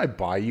 Didn't I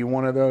buy you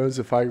one of those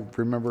if I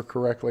remember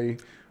correctly?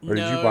 Or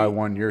did you buy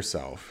one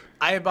yourself?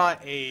 I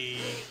bought a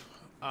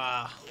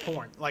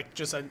horn, like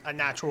just a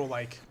natural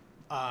like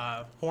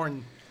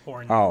horn.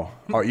 Oh,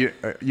 you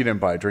didn't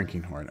buy a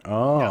drinking horn.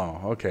 Oh,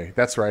 no. Okay.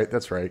 That's right.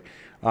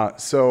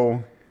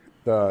 So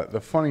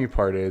the funny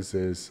part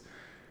is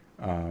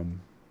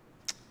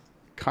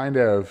kind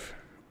of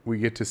we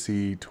get to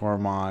see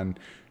Tormund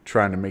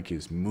trying to make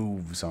his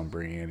moves on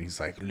Brienne. He's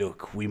like,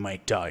 look, we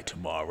might die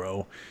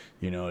tomorrow.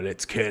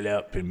 Let's curl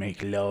up and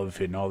make love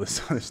and all this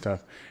other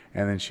stuff.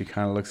 And then she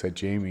kind of looks at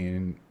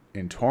Jaime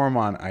and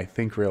Tormund, I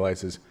think,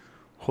 realizes,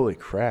 holy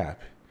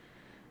crap,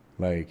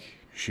 like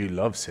she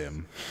loves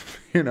him,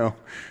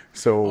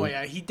 So. Oh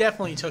yeah, he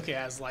definitely took it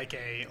as like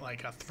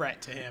a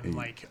threat to him.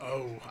 Like,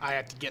 oh, I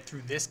have to get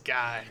through this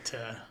guy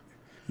to.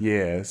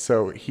 Yeah,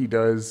 so he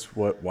does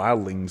what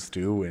wildlings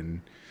do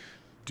and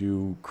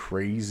do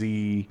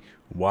crazy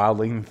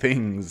wildling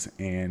things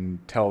and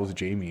tells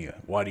Jaime,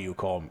 why do you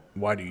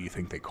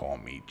think they call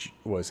me?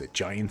 Was it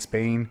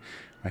Giantsbane?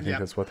 I think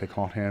that's what they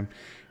called him.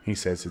 He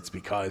says, it's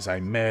because I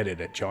murdered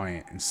a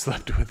giant and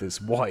slept with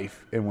his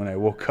wife. And when I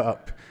woke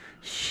up,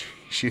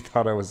 she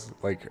thought I was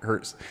like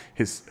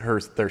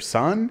their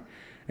son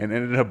and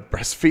ended up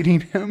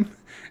breastfeeding him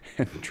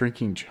and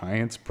drinking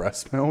giant's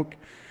breast milk.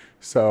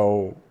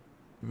 So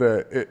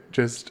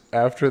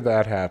after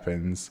that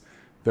happens,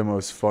 the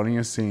most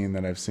funniest scene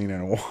that I've seen in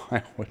a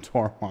while with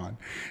Tormund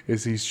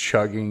is he's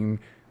chugging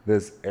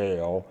this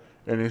ale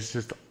and it's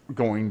just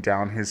going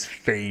down his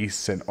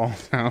face and all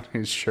down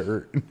his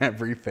shirt and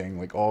everything,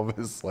 like all of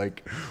his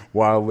like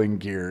wildling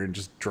gear and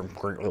just drunk,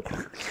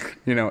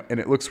 and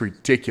it looks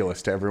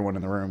ridiculous to everyone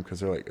in the room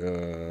because they're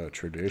like,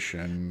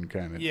 tradition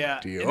kind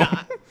of deal.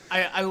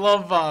 I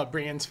love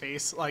Brienne's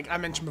face. Like I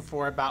mentioned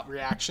before about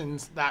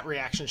reactions, that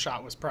reaction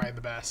shot was probably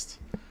the best.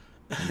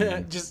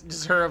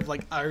 just her of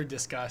like utter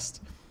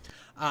disgust.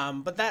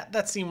 But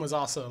that scene was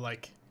also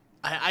like,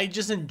 I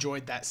just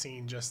enjoyed that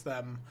scene, just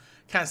them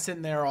kind of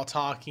sitting there all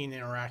talking,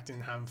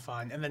 interacting, having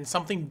fun, and then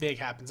something big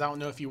happens. I don't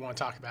know if you want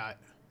to talk about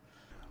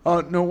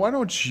it. No, why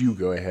don't you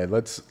go ahead?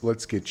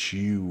 Let's get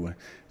you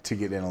to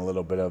get in a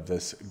little bit of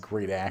this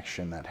great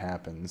action that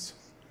happens.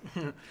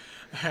 All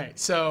right,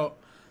 so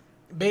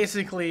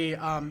basically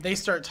they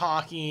start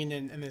talking,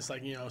 and it's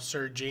like,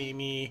 Sir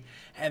Jaime,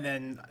 and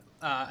then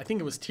I think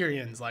it was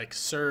Tyrion's like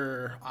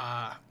Sir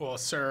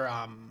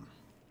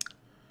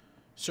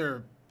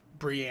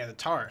Brienne of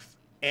Tarth,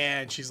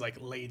 and she's like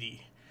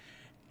lady.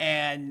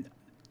 And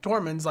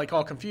Tormund's like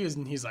all confused,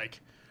 and he's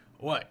like,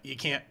 what,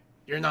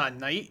 you're not a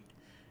knight?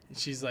 And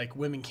she's like,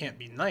 women can't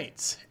be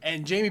knights.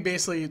 And Jaime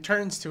basically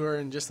turns to her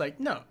and just like,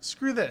 no,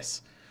 screw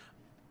this.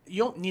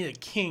 You don't need a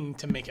king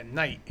to make a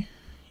knight.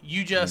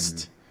 You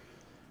just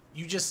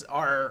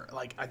are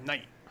like a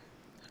knight.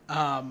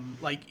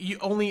 Like you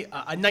only,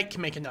 a knight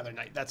can make another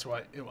knight. That's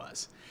what it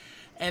was.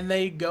 And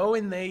they go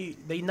and they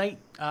knight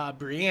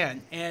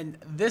Brienne. And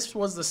this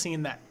was the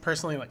scene that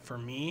personally, like for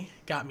me,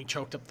 got me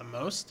choked up the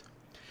most.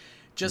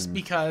 Just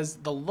because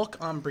the look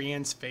on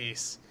Brienne's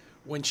face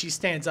when she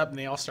stands up and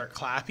they all start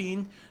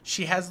clapping,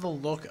 she has the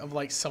look of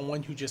like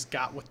someone who just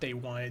got what they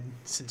wanted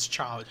since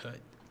childhood.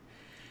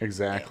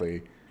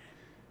 Exactly.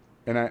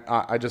 And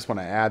I just want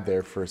to add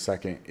there for a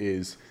second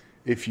is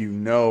if you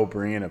know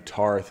Brienne of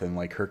Tarth and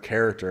like her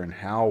character and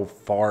how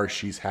far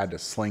she's had to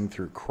sling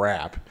through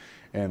crap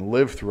and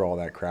live through all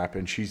that crap,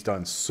 and she's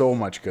done so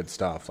much good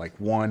stuff. Like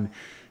one,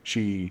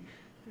 she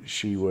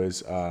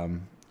was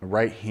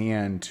right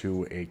hand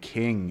to a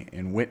king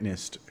and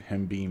witnessed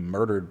him being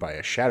murdered by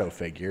a shadow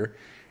figure,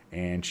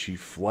 and she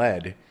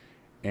fled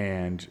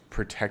and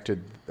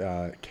protected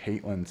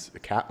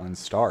Catelyn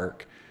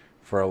Stark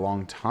for a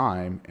long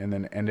time, and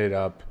then ended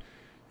up,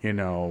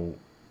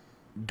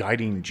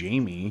 guiding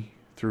Jaime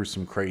through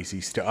some crazy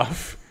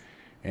stuff.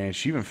 And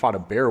she even fought a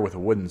bear with a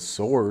wooden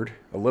sword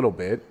a little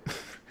bit.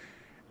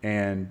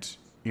 And,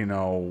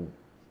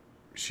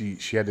 she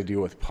had to deal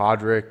with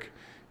Podrick,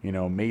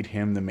 made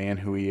him the man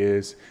who he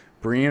is.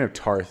 Brienne of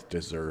Tarth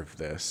deserved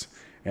this.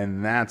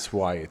 And that's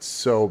why it's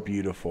so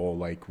beautiful.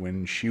 Like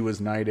when she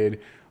was knighted,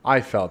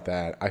 I felt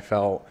that. I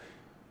felt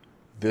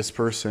this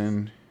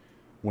person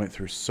went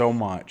through so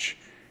much.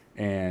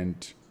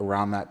 And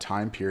around that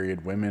time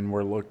period, women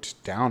were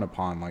looked down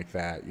upon like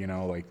that,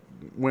 like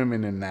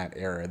women in that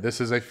era. This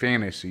is a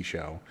fantasy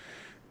show,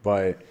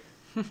 but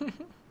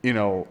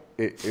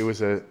it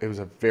was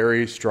a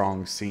very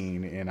strong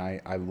scene, and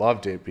I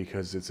loved it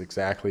because it's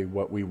exactly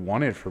what we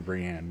wanted for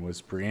Brienne.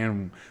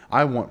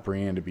 I want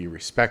Brienne to be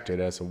respected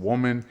as a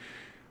woman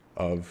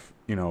of,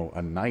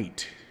 a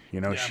knight.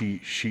 Yeah.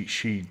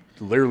 She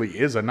literally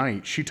is a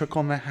knight. She took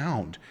on the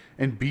Hound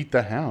and beat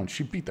the Hound.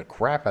 She beat the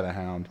crap out of the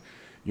Hound.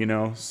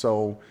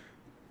 So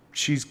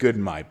she's good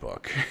in my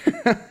book.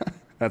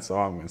 That's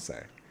all I'm going to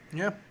say.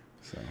 Yeah.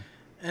 So.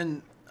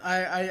 And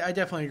I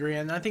definitely agree.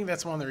 And I think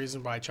that's one of the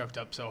reasons why I choked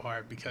up so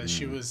hard, because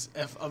she was,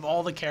 of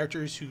all the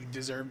characters who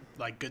deserve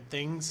like good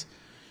things,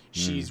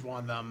 she's one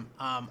of them.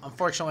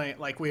 Unfortunately,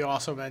 like we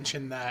also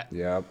mentioned that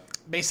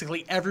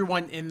basically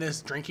everyone in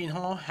this drinking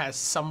hall has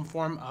some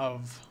form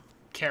of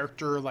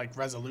character like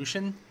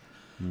resolution.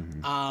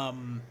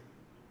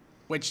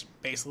 Which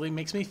basically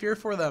makes me fear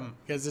for them,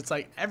 because it's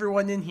like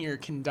everyone in here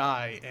can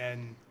die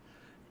and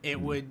it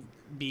would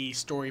be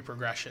story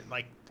progression,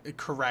 like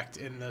correct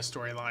in the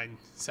storyline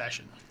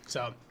session.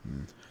 So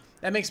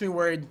that makes me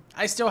worried.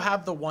 I still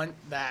have the one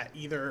that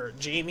either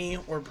Jaime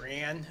or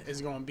Brienne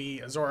is going to be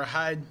Azor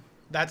Ahai.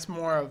 That's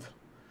more of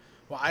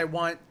what I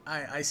want.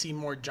 I see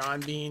more Jon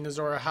being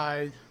Azor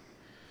Ahai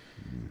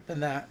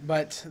than that,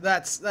 but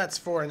that's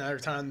for another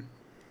time.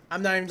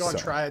 I'm not even going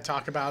to try to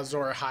talk about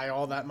Azor Ahai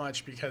all that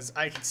much, because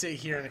I could sit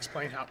here and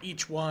explain how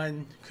each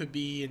one could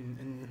be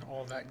and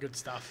all that good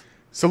stuff.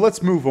 So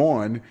let's move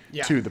on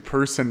to the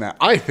person that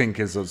I think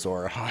is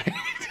Azor Ahai,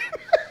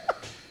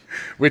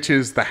 which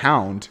is the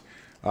Hound.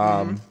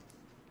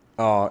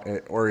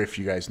 Or if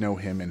you guys know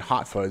him in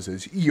Hot Fuzz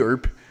as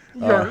Yerp.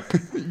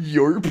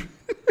 Yerp.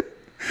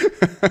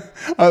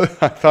 I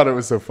thought it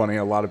was so funny.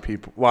 A lot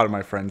of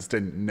my friends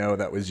didn't know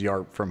that was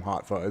Yarp from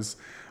Hot Fuzz.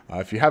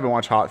 If you haven't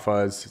watched Hot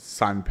Fuzz,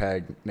 Simon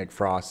Pegg, Nick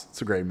Frost,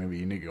 it's a great movie.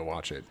 You need to go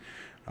watch it.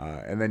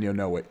 And then you'll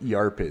know what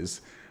Yarp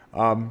is.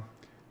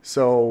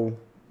 So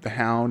the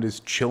Hound is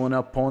chilling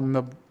up on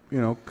the,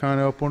 kind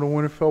of up on the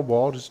Winterfell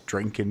wall, just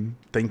drinking,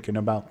 thinking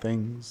about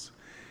things.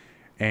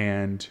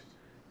 And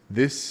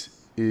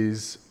this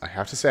is, I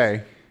have to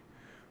say,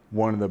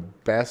 one of the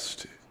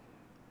best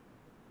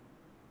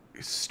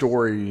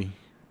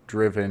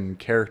story-driven,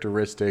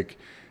 characteristic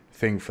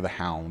thing for the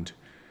Hound.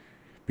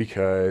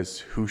 Because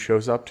who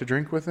shows up to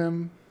drink with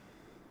him?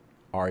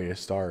 Arya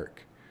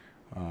Stark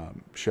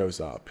shows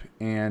up.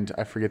 And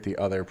I forget the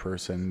other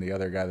person, the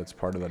other guy that's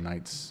part of the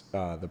Knights,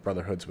 the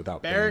Brotherhoods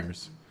Without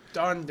Banners.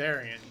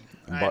 Dondarrion.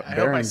 I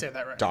hope I said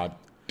that right.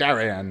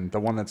 Dondarrion, the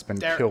one that's been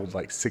killed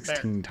like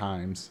 16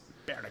 times.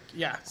 Beric.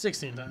 Yeah,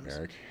 16 times.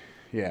 Beric.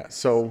 Yeah,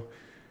 so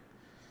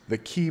the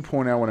key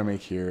point I want to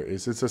make here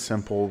is it's a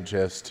simple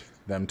just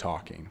them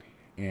talking.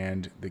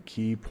 And the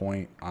key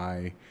point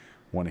I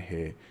want to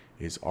hit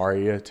is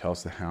Arya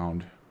tells the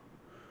Hound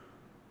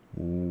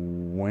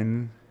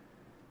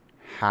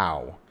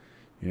how.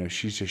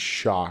 She's just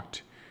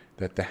shocked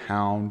that the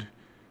Hound,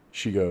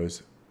 she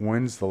goes,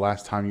 when's the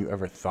last time you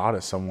ever thought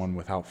of someone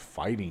without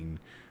fighting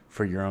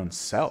for your own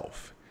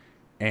self?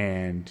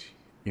 And,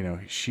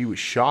 she was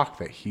shocked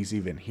that he's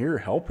even here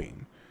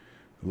helping.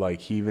 Like,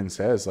 he even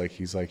says, like,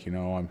 he's like,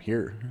 I'm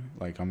here.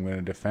 Like, I'm going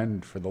to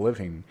defend for the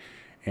living.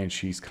 And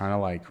she's kind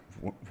of like,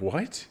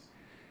 what?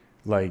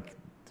 Like,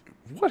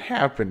 what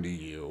happened to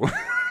you?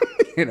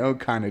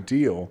 Kind of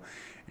deal.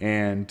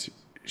 And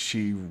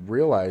she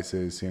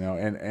realizes,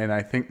 and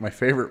I think my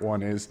favorite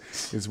one is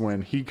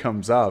when he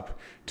comes up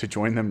to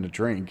join them to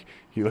drink,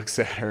 he looks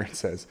at her and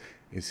says,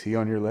 is he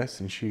on your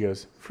list? And she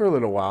goes, for a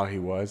little while he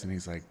was. And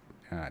he's like,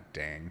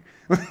 dang.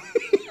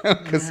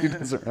 Because he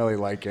doesn't really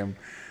like him.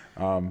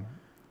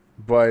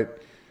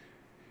 But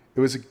it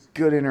was a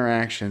good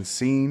interaction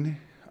scene.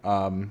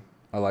 I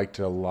liked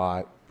it a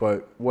lot.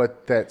 But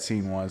what that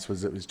scene was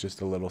it was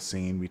just a little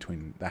scene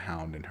between the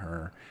Hound and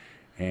her.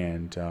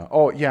 And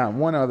oh yeah,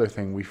 one other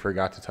thing we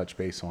forgot to touch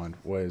base on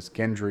was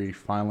Gendry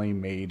finally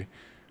made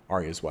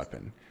Arya's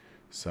weapon.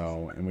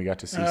 So, and we got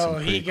to see some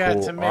pretty he got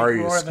cool to make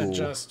Arya more school. than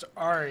just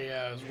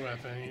Arya's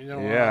weapon. You know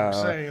Yeah. what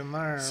I'm saying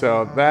there.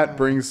 So that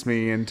brings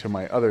me into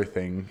my other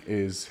thing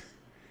is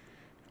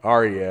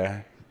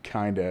Arya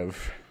kind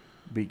of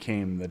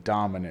became the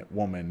dominant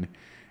woman,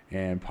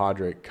 and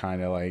Podrick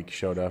kind of like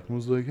showed up and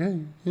was like,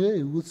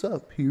 hey, what's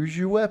up? Here's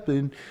your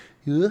weapon.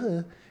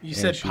 Yeah. You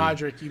said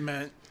Podrick, you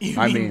mean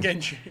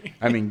Gendry.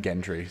 I mean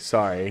Gendry.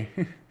 Sorry.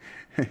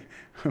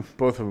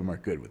 Both of them are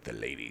good with the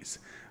ladies.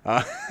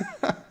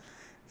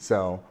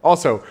 So,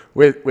 also,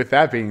 with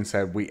that being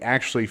said, we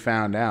actually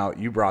found out,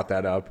 you brought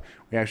that up,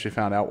 we actually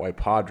found out why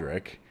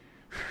Podrick.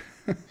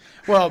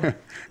 Well,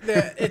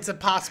 it's a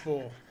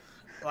possible,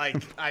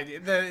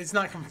 it's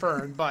not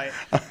confirmed, but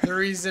the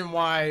reason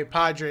why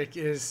Podrick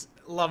is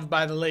loved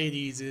by the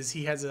ladies is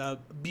he has a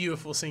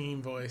beautiful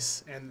singing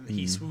voice, and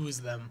he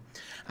swoos them.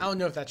 I don't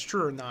know if that's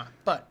true or not,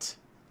 but...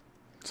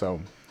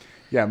 So,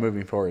 yeah,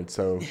 moving forward.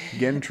 So,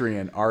 Gendry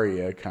and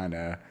Arya kind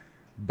of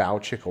bow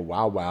chicka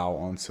wow wow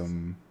on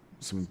some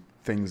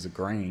things of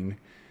grain,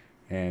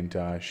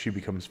 and she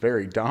becomes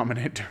very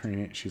dominant during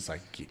it. She's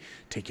like,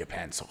 take your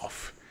pants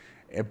off.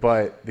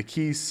 But the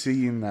key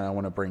scene that I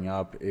want to bring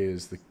up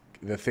is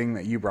the thing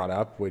that you brought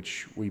up,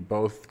 which we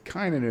both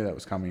kind of knew that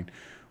was coming,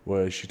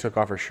 was she took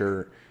off her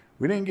shirt.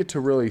 We didn't get to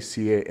really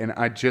see it, and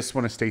I just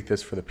want to state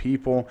this for the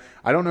people.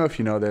 I don't know if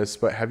you know this,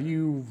 but have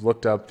you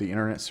looked up the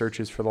internet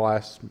searches for the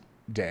last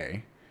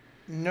day?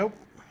 Nope.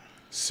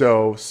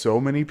 So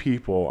many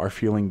people are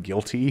feeling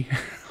guilty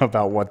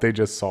about what they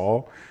just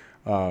saw.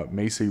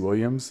 Macy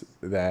Williams,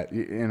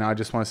 and I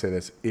just want to say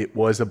this, it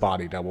was a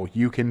body double.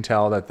 You can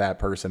tell that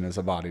person is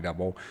a body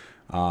double.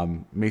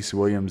 Macy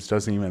Williams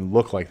doesn't even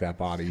look like that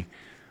body.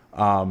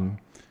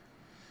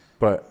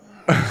 But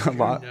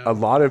a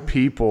lot of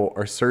people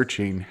are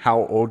searching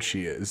how old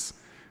she is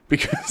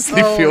because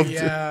they feel...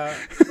 Yeah,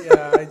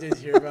 I did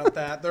hear about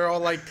that. They're all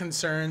like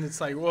concerned.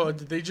 It's like, well,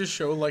 did they just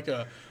show like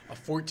a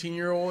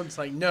 14-year-old? It's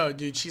like, no,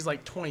 dude, she's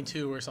like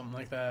 22 or something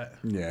like that.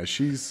 Yeah,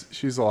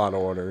 she's a lot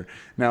older.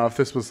 Now, if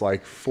this was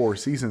like 4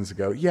 seasons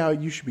ago, yeah,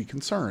 you should be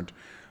concerned.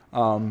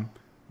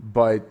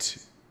 But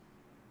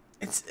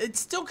it's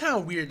still kind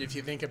of weird if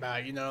you think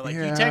about it, you know, like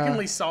you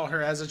technically saw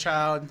her as a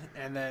child,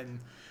 and then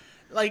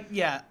like,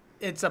 yeah,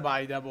 it's a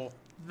body double.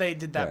 They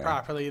did that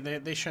properly.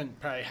 They shouldn't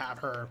probably have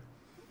her.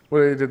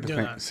 Well, they did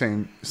the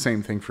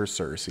same thing for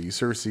Cersei.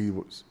 Cersei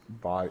was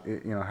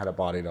had a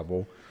body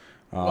double.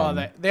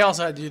 Well, they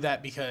also had to do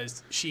that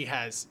because she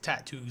has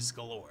tattoos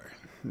galore.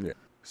 Yeah.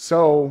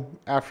 So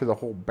after the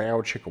whole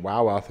bow chicka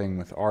wow wow thing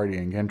with Arya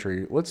and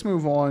Gendry, let's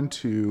move on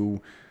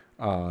to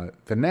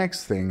the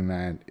next thing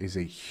that is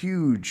a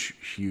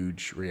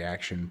huge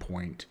reaction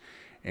point,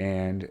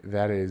 and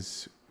that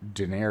is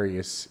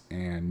Daenerys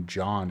and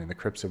Jon in the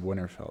Crypts of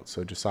Winterfell.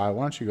 So Josiah,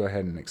 why don't you go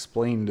ahead and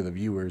explain to the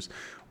viewers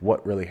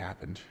what really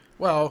happened?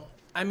 Well,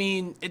 I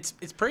mean, it's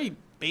pretty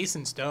base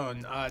in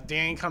stone.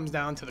 Dany comes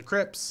down to the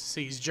crypts,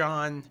 sees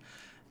Jon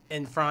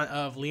in front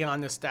of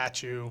Lyanna's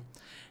statue,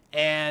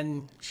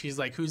 and she's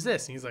like, who's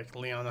this? And he's like,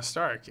 Lyanna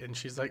Stark. And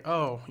she's like,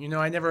 oh,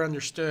 I never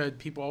understood.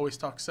 People always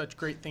talk such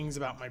great things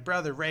about my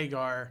brother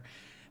Rhaegar,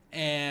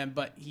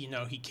 but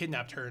he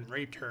kidnapped her and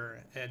raped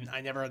her, and I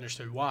never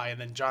understood why.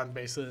 And then Jon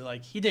basically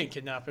like, he didn't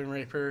kidnap and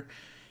rape her.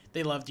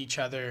 They loved each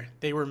other.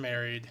 They were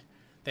married.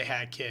 They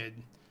had a kid.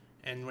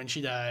 And when she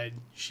died,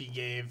 she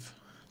gave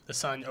the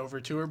son over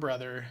to her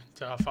brother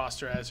to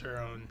foster as her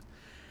own.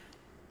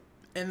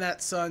 And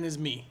that son is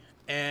me.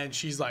 And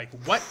she's like,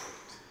 what?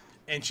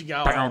 And she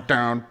got all...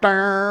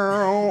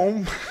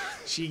 Down.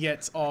 She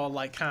gets all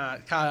like kind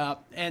of caught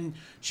up. And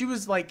she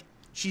was like,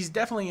 she's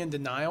definitely in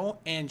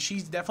denial. And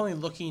she's definitely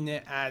looking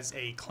at it as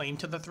a claim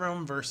to the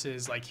throne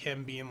versus like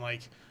him being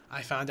like,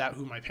 I found out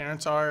who my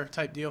parents are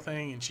type deal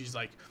thing. And she's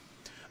like,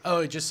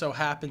 oh, it just so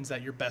happens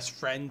that your best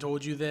friend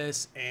told you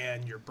this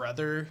and your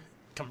brother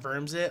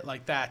confirms it.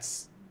 Like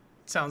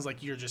sounds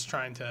like you're just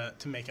trying to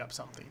make up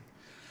something.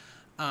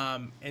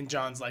 And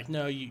Jon's like,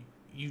 no, you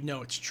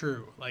know it's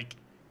true. Like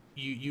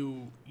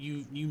you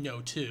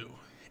know too.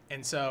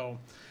 And so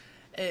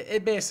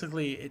it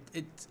basically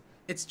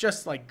it's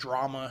just like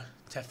drama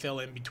to fill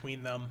in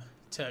between them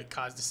to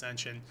cause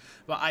dissension.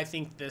 But I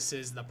think this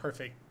is the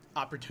perfect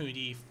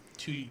opportunity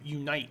to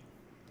unite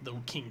the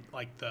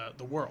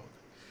the world.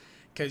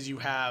 Because you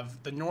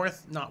have the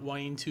North not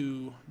wanting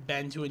to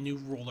bend to a new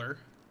ruler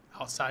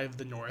outside of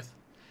the North.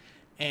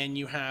 And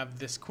you have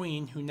this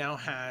queen who now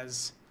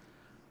has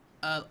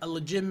a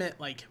legitimate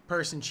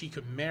person she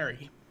could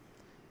marry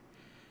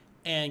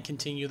and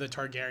continue the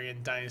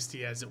Targaryen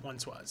dynasty as it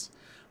once was.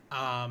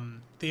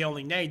 The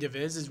only negative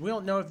is we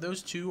don't know if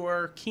those two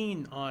are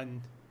keen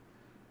on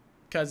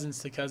cousins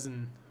to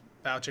cousin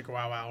bow chicka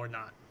wow wow or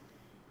not.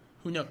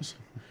 Who knows?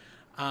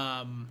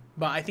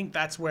 But I think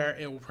that's where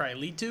it will probably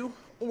lead to,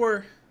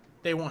 or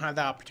they won't have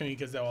that opportunity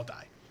because they'll all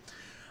die.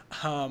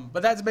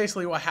 But that's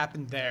basically what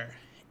happened there.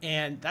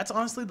 And that's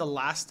honestly the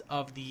last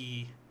of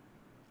the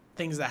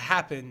things that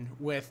happened,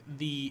 with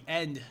the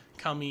end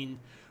coming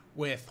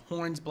with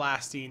horns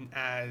blasting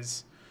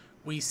as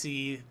we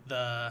see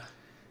the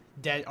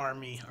dead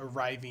army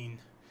arriving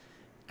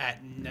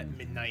at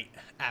midnight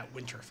at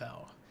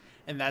Winterfell.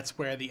 And that's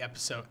where the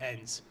episode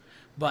ends.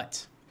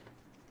 But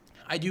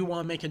I do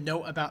want to make a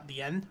note about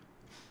the end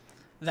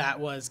that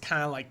was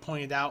kind of like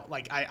pointed out.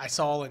 Like I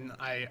saw when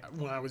I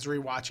was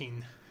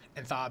rewatching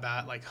and thought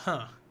about it, like,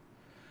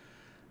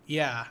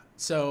 yeah.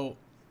 So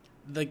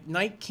the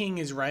Night King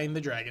is riding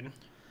the dragon.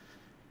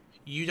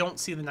 You don't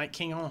see the Night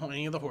King on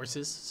any of the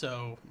horses,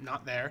 so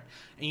not there.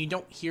 And you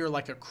don't hear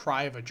like a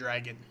cry of a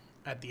dragon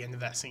at the end of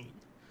that scene.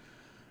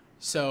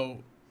 So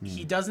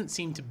he doesn't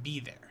seem to be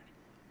there.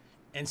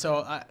 And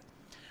so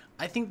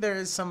I think there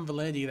is some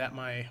validity that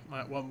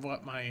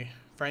what my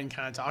friend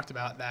kind of talked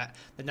about, that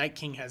the Night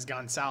King has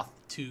gone south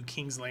to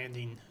King's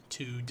Landing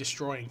to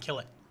destroy and kill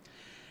it.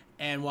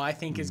 And what I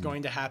think is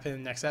going to happen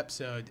in the next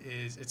episode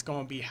is it's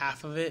going to be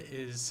half of it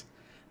is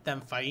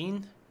them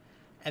fighting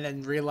and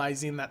then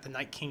realizing that the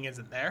Night King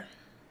isn't there.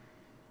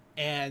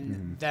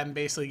 And them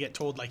basically get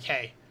told, like,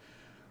 hey,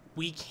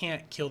 we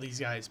can't kill these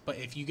guys, but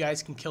if you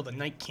guys can kill the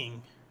Night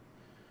King,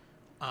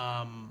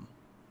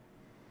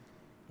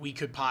 we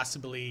could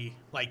possibly,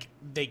 like,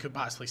 they could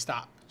possibly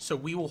stop. So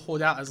we will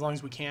hold out as long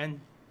as we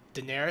can.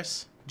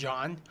 Daenerys,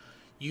 Jon,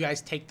 you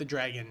guys take the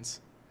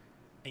dragons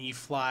and you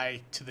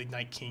fly to the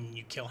Night King and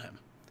you kill him.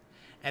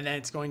 And then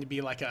it's going to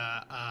be like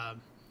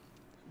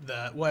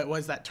what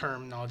was that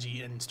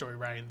terminology in story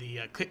writing?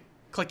 The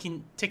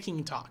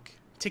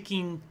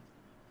ticking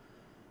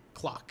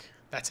clock.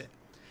 That's it.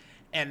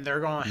 And they're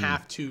going to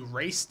have to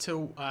race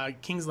to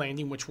King's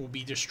Landing, which will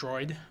be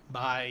destroyed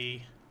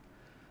by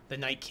the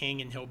Night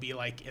King, and he'll be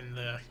like in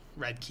the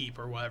Red Keep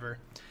or whatever.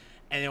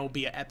 And it will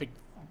be an epic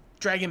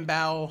dragon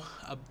battle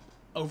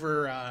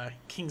over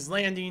King's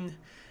Landing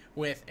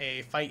with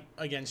a fight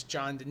against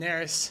Jon,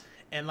 Daenerys.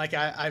 And like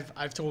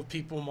I've told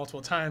people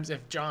multiple times,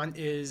 if Jon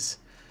is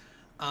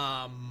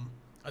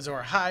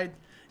Azor Ahai,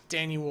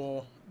 Dany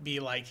will be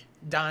like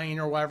dying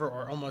or whatever,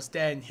 or almost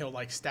dead, and he'll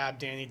like stab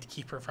Dany to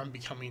keep her from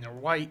becoming a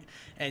white,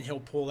 and he'll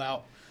pull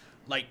out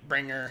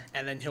Lightbringer,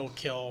 and then he'll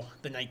kill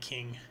the Night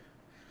King,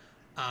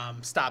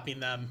 stopping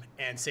them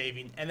and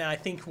saving. And then I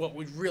think what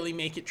would really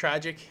make it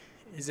tragic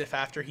is if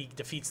after he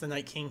defeats the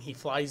Night King, he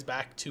flies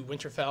back to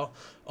Winterfell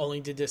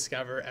only to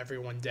discover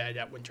everyone dead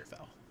at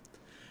Winterfell.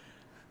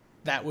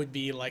 That would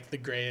be like the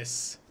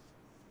greatest,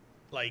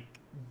 like,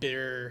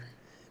 bitter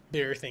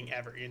thing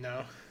ever, you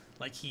know?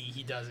 Like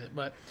he does it.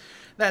 But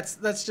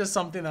that's just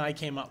something that I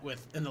came up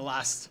with in the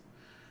last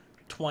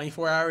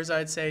 24 hours,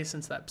 I'd say,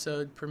 since the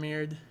episode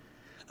premiered,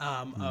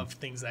 of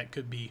things that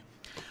could be.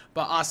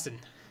 But Austin,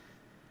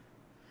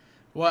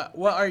 what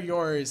are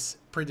yours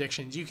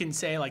predictions? You can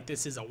say like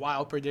this is a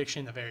wild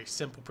prediction, a very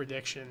simple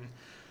prediction.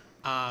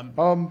 Yeah,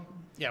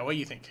 what do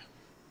you think?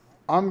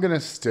 I'm going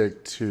to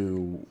stick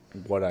to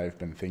what I've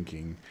been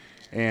thinking.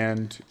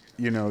 And,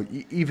 you know,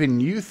 even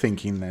you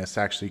thinking this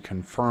actually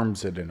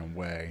confirms it in a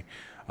way.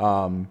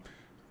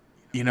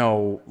 You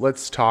know,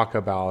 let's talk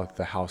about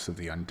the House of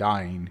the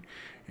Undying,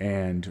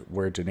 and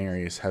where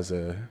Daenerys has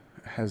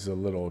a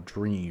little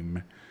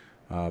dream,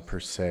 per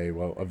se,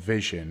 well, a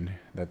vision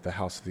that the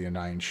House of the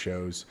Undying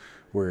shows,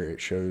 where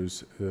it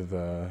shows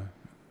the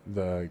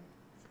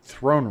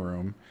throne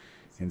room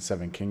in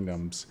Seven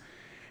Kingdoms,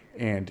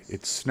 and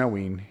it's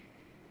snowing.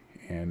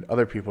 And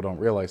other people don't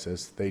realize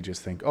this. They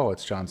just think, oh,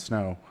 it's Jon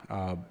Snow.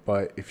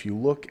 But if you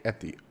look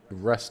at the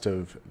rest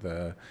of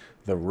the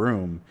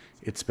room,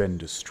 it's been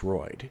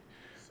destroyed.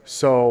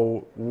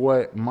 So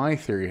what my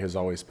theory has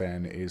always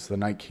been is the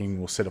Night King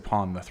will sit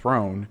upon the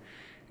throne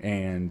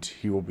and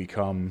he will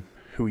become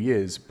who he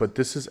is. But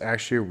this is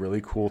actually a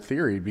really cool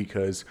theory,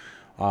 because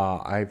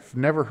I've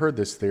never heard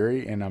this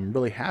theory, and I'm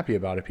really happy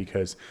about it,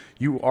 because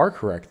you are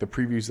correct. The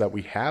previews that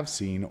we have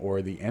seen,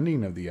 or the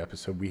ending of the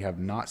episode, we have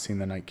not seen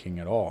the Night King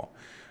at all.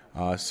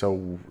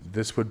 So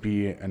this would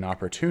be an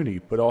opportunity.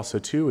 But also,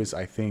 too, is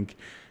I think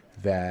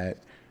that,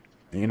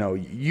 you know,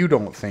 you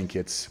don't think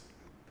it's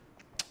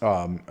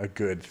a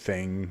good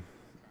thing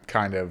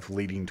kind of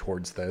leading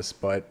towards this,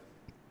 but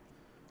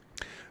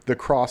the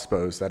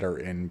crossbows that are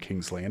in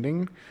King's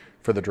Landing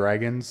for the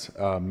dragons,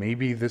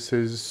 maybe this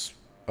is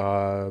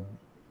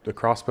the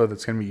crossbow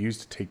that's going to be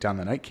used to take down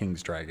the Night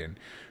King's dragon,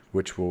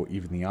 which will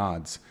even the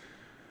odds.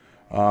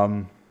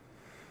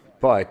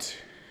 But,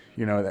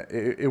 you know,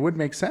 it would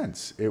make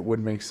sense. It would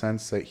make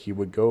sense that he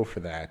would go for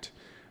that,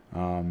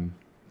 you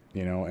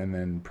know, and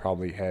then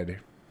probably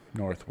head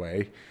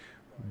Northway.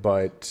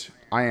 But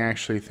I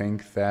actually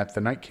think that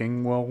the Night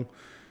King will,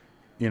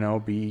 you know,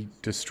 be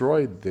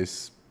destroyed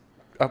this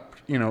up.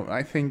 You know,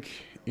 I think,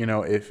 you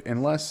know,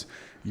 unless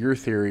your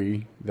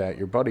theory that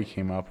your buddy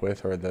came up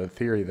with, or the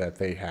theory that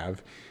they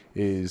have,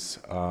 is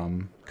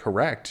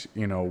correct,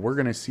 you know, we're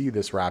going to see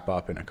this wrap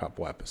up in a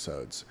couple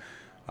episodes.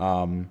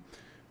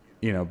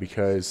 You know,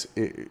 because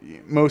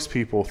most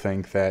people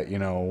think that, you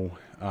know,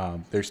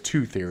 there's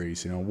two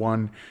theories. You know,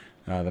 one,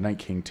 the Night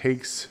King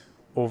takes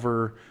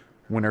over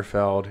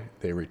Winterfell,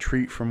 they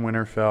retreat from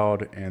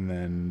Winterfell, and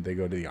then they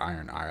go to the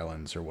Iron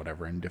Islands or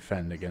whatever and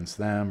defend against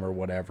them or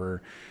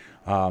whatever.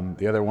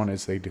 The other one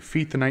is they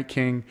defeat the Night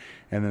King,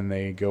 and then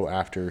they go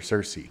after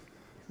Cersei.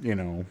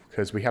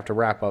 Because we have to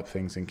wrap up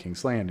things in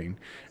King's Landing.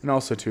 And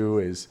also, too,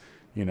 is,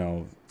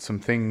 some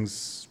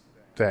things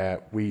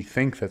that we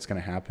think that's going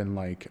to happen.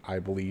 Like, I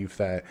believe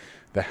that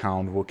the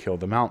Hound will kill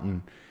the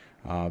Mountain,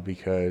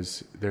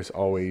 because there's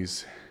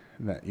always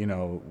that,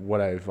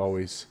 what I've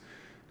always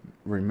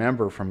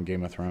remember from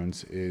Game of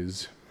Thrones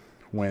is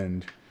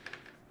when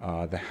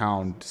the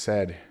Hound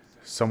said,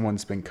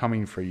 someone's been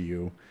coming for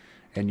you,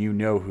 and you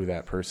know who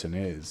that person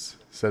is.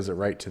 Says it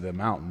right to the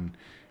Mountain.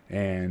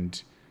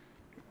 And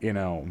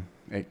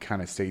it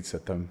kind of states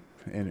that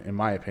in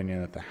my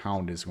opinion, that the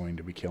Hound is going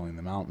to be killing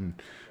the Mountain.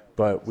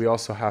 But we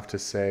also have to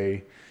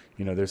say,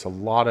 there's a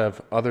lot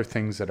of other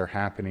things that are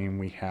happening.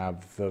 We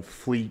have the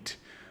fleet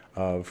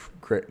of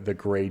the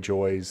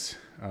Greyjoys,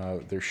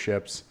 their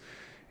ships,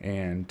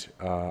 and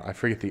I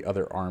forget the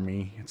other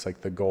army. It's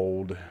like the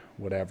Gold,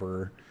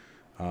 whatever.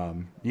 A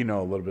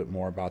little bit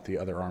more about the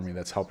other army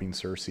that's helping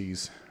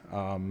Cersei's.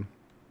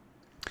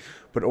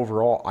 But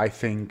overall, I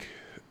think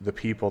the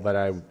people that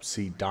I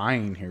see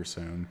dying here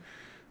soon,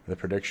 the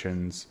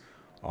predictions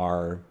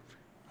are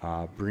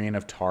Brienne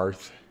of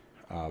Tarth,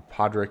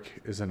 Podrick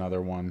is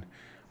another one.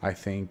 I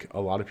think a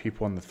lot of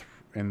people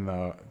in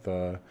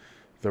the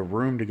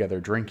room together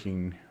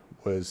drinking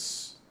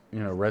was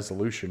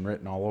resolution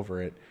written all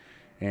over it,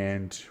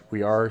 and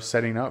we are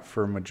setting up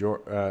for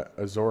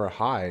Azor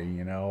Ahai,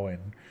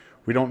 and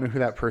we don't know who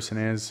that person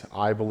is.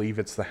 I believe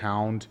it's the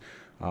Hound.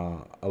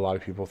 A lot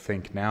of people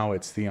think now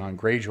it's Theon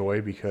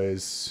Greyjoy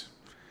because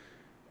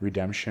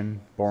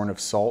redemption, born of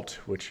salt,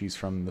 which he's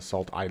from the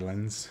Salt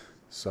Islands.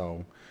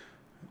 So,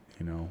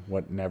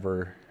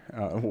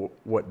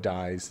 what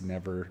dies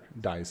never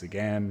dies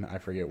again. I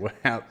forget what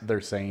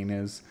their saying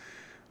is.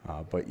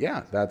 But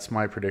yeah, that's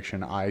my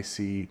prediction. I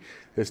see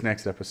this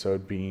next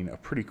episode being a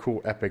pretty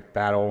cool epic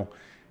battle,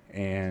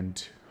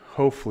 and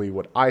hopefully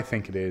what I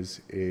think it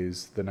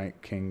is the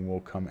Night King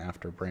will come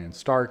after Bran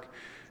Stark.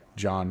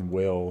 Jon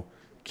will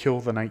kill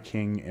the Night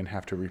King and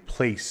have to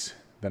replace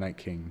the Night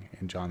King,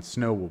 and Jon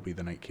Snow will be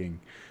the Night King.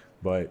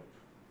 But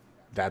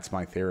that's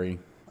my theory.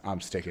 I'm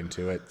sticking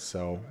to it.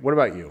 So what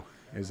about you?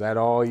 Is that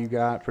all you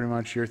got, pretty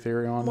much your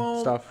theory on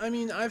stuff? I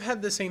mean, I've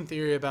had the same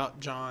theory about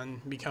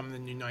Jon becoming the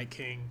new Night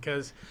King,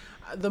 because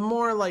the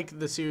more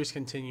the series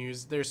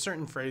continues, there's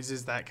certain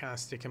phrases that kind of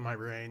stick in my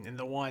brain, and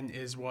the one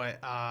is what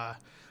I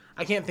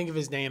can't think of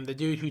his name, the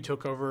dude who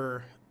took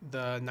over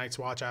the Night's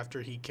Watch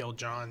after he killed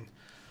Jon.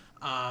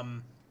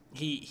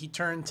 He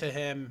turned to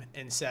him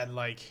and said,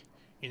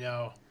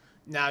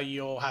 now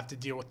you'll have to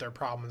deal with their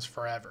problems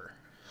forever.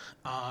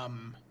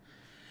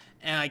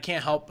 And I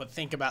can't help but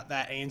think about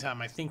that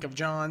anytime I think of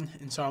Jon.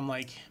 And so I'm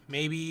like,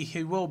 maybe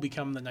he will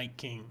become the Night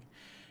King.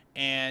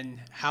 And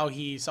how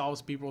he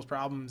solves people's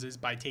problems is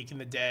by taking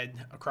the dead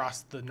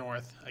across the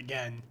north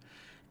again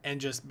and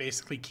just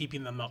basically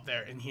keeping them up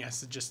there. And he has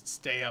to just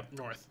stay up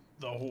north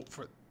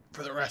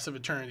for the rest of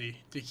eternity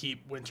to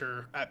keep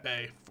winter at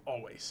bay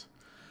always.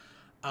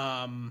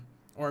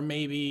 Or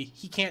maybe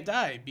he can't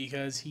die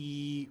because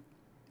he,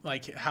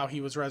 how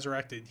he was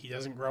resurrected. He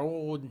doesn't grow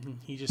old. And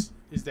he just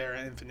is there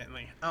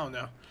infinitely. I don't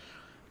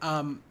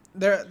know.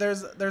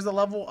 There's a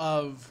level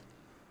of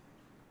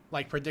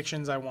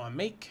predictions I want to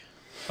make,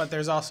 but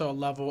there's also a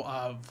level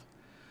of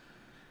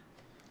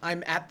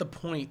I'm at the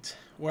point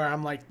where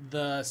I'm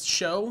the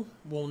show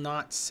will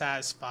not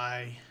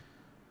satisfy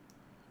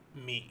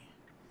me.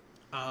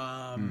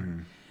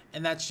 And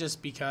that's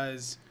just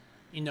because,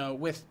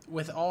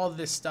 with all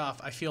this stuff,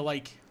 I feel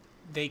like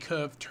they could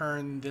have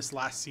turned this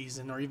last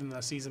season or even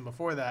the season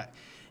before that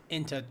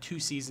into 2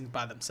 seasons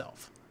by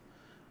themselves,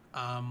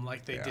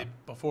 like they did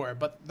before.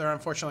 But they're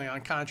unfortunately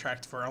on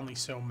contract for only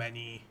so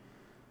many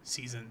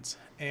seasons.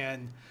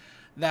 And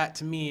that,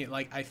 to me,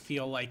 I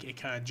feel like it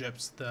kind of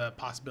drips the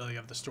possibility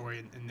of the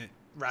story and it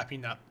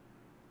wrapping up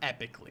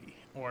epically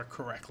or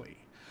correctly.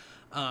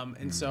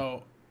 And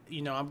so,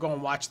 I'm going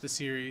to watch the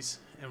series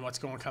and what's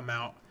going to come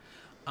out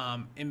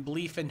in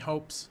belief and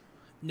hopes,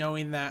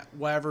 knowing that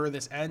wherever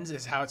this ends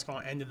is how it's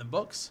going to end in the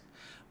books.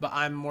 But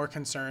I'm more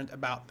concerned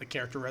about the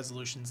character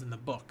resolutions in the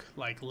book,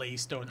 like Lady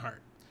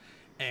Stoneheart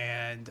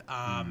and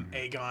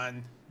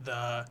Aegon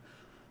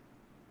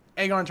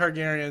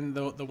Targaryen,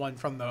 the one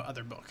from the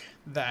other book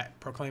that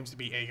proclaims to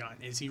be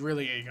Aegon. Is he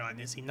really Aegon?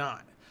 Is he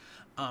not?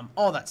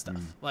 All that stuff.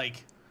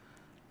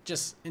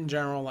 Just in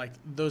general,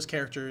 those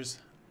characters,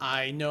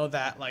 I know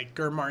that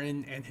Ger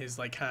Martin and his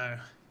kind of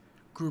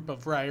group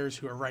of writers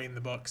who are writing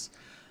the books,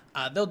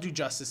 they'll do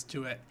justice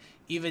to it,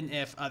 even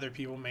if other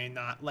people may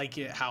not like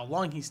it, how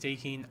long he's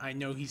taking. I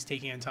know he's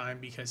taking time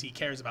because he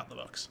cares about the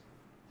books.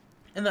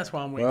 And that's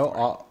why I'm waiting for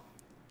it.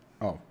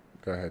 Oh,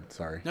 go ahead.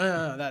 Sorry.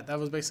 No. That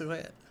was basically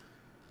it.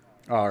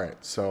 All right.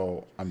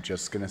 So I'm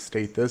just going to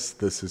state this.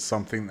 This is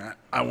something that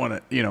I want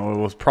to, it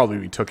will probably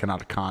be taken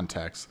out of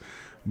context,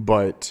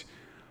 but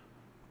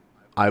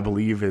I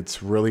believe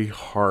it's really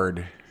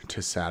hard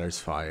to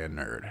satisfy a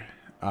nerd.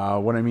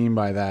 What I mean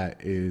by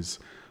that is,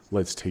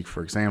 let's take,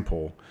 for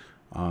example,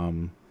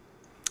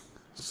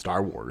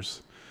 Star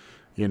Wars.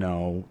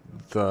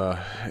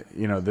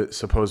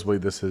 supposedly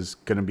this is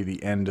going to be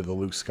the end of the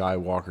Luke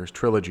Skywalker's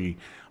trilogy.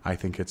 I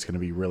think it's going to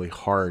be really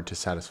hard to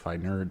satisfy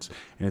nerds,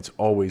 and it's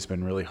always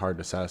been really hard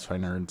to satisfy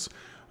nerds.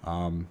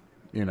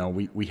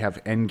 We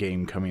have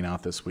Endgame coming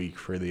out this week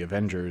for the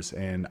Avengers,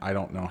 and I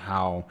don't know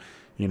how,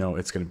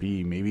 it's going to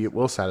be. Maybe it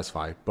will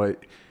satisfy,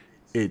 but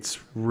it's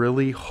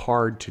really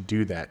hard to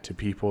do that to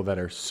people that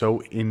are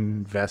so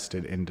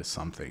invested into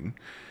something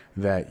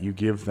that you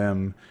give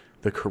them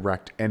the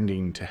correct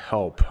ending to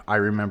help. I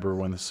remember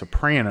when The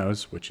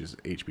Sopranos, which is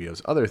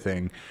HBO's other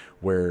thing,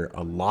 where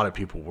a lot of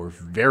people were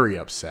very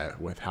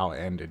upset with how it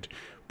ended.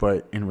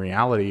 But in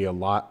reality,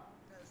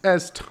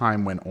 as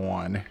time went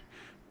on,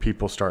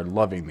 people started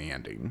loving the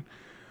ending.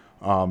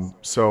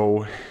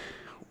 So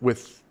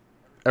with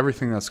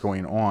everything that's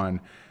going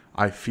on,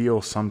 I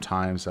feel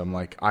sometimes I'm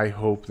like, I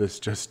hope this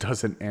just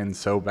doesn't end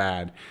so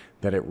bad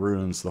that it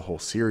ruins the whole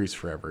series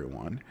for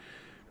everyone.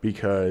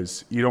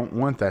 Because you don't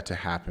want that to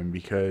happen,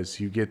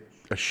 because you get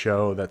a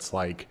show that's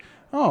like,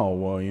 oh,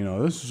 well,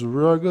 this is a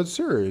really good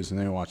series. And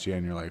then you watch the end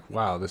and you're like,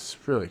 wow, this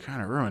really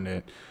kind of ruined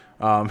it.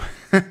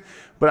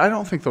 But I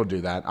don't think they'll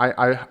do that.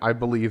 I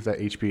believe that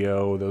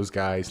HBO, those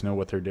guys know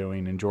what they're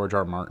doing. And George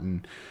R.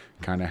 Martin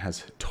kind of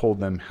has told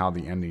them how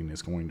the ending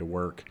is going to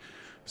work.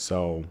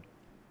 So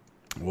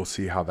we'll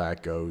see how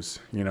that goes.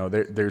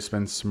 There's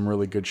been some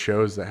really good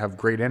shows that have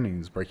great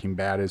endings. Breaking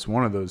Bad is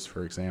one of those,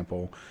 for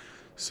example.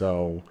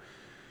 So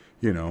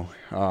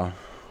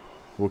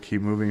we'll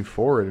keep moving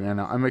forward, and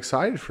I'm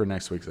excited for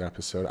next week's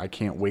episode. I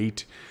can't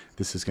wait.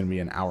 This is going to be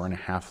an 1.5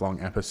 hour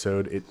long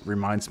episode. It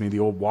reminds me of the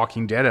old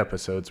Walking Dead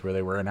episodes where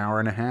they were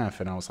 1.5 hours,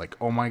 and I was like,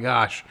 oh my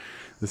gosh,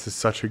 this is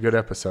such a good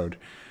episode.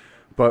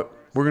 But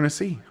we're going to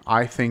see.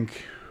 I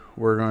think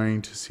we're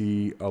going to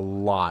see a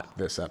lot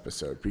this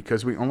episode,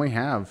 because we only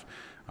have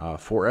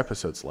 4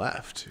 episodes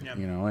left, yep.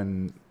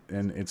 And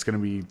it's going to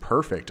be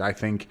perfect. I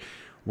think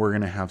we're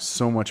going to have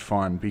so much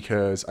fun,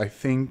 because I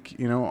think,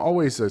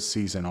 always a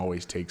season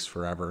always takes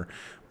forever.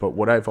 But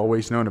what I've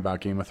always known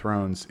about Game of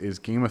Thrones is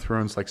Game of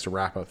Thrones likes to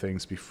wrap up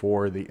things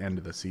before the end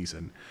of the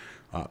season.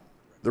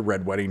 The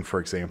Red Wedding, for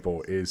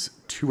example, is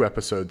 2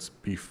 episodes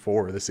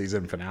before the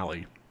season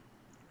finale.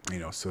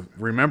 So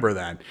remember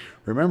that,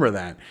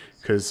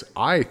 because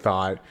I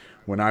thought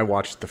when I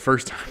watched the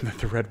first time that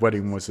the Red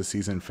Wedding was the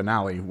season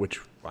finale,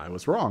 which I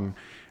was wrong.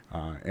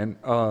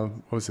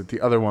 What was it?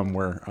 The other one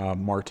where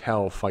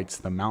Martell fights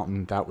the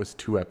Mountain, that was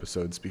 2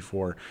 episodes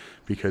before,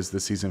 because the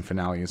season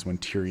finale is when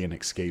Tyrion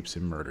escapes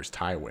and murders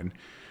Tywin.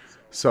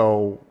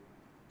 So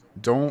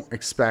don't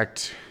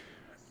expect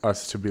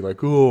us to be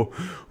like, oh,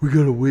 we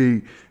gotta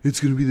wait. It's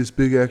gonna be this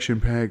big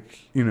action-packed,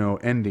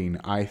 ending.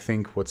 I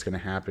think what's gonna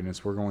happen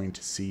is we're going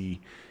to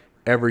see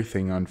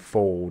everything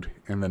unfold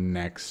in the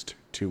next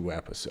 2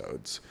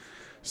 episodes.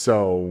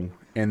 So,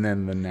 and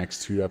then the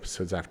next 2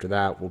 episodes after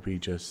that will be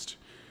just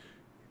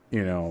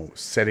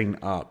setting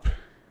up,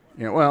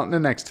 the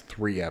next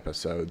 3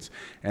 episodes,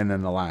 and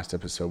then the last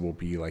episode will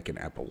be like an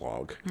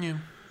epilogue. Yeah.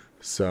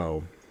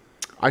 So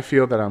I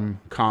feel that I'm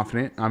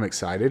confident. I'm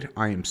excited.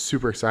 I am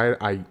super excited.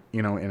 I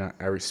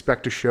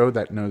respect a show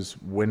that knows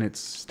when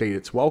it's stated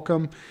its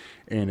welcome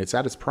and it's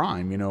at its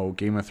prime.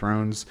 Game of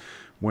Thrones,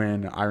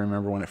 I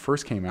remember when it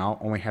first came out,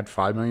 only had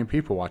 5 million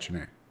people watching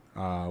it.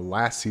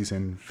 Last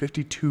season,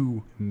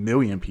 52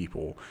 million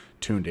people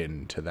tuned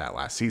in to that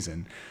last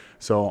season.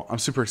 So I'm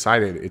super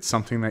excited. It's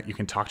something that you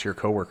can talk to your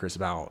coworkers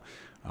about.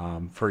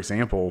 For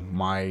example,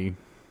 the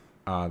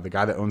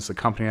guy that owns the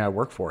company I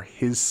work for,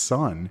 his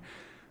son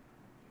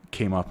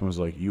came up and was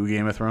like, "You a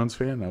Game of Thrones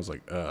fan?" And I was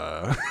like,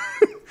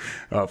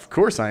 of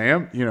course I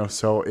am.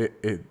 So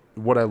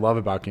what I love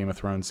about Game of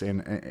Thrones,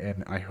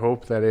 and I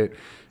hope that it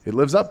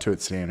lives up to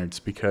its standards,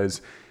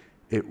 because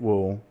it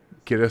will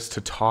get us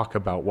to talk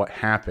about what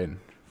happened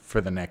for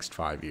the next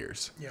 5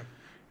 years. Yeah.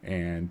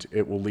 And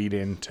it will lead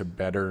into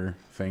better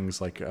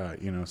things like,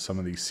 some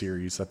of these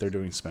series that they're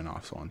doing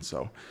spinoffs on.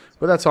 So,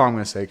 but that's all I'm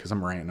going to say, because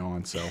I'm ranting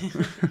on. So,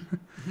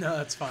 no,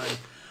 that's fine.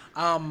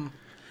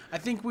 I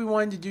think we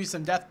wanted to do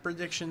some death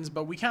predictions,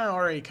 but we kind of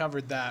already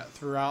covered that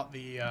throughout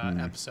the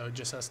episode,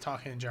 just us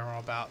talking in general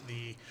about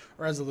the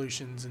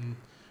resolutions and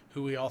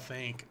who we all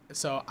think.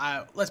 So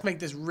let's make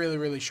this really,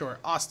 really short.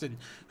 Austin,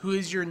 who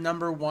is your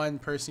number 1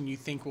 person you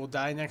think will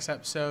die next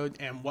episode,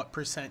 and what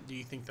 % do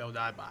you think they'll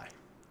die by?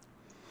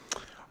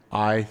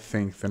 I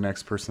think the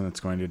next person that's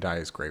going to die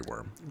is Grey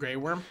Worm. Grey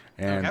Worm?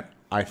 And okay.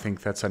 I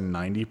think that's a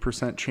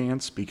 90%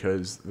 chance,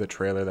 because the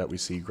trailer that we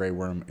see, Grey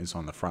Worm is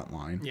on the front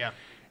line. Yeah.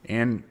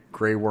 And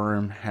Grey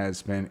Worm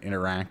has been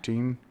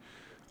interacting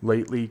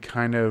lately,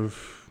 kind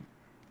of,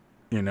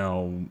 a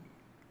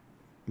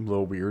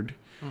little weird.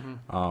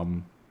 Mm-hmm.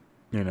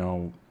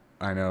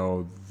 I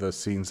know the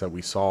scenes that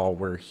we saw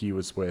where he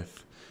was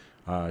with,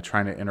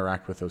 trying to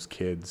interact with those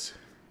kids,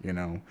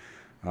 and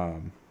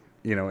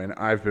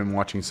I've been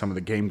watching some of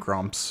the Game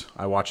Grumps.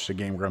 I watched a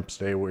Game Grumps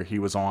today where he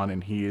was on,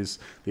 and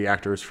the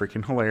actor is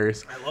freaking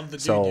hilarious. I love the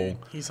dude.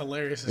 He's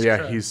hilarious as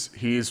yeah,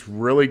 he's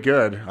really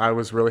good. I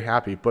was really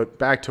happy. But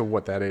back to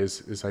what that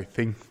is I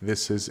think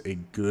this is a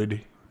good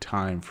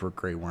time for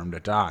Grey Worm to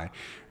die.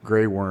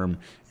 Grey Worm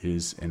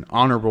is an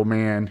honorable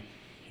man.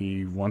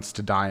 He wants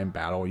to die in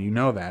battle. You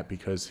know that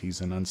because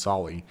he's an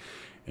Unsullied.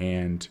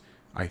 And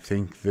I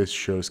think this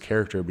shows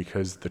character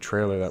because the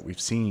trailer that we've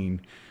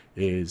seen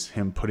is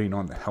him putting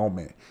on the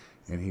helmet.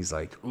 And he's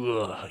like,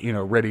 ugh, you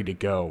know, ready to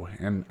go.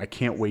 And I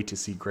can't wait to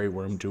see Grey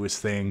Worm do his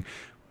thing.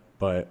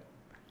 But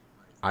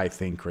I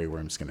think Grey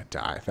Worm's going to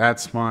die.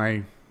 That's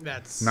my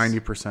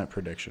 90%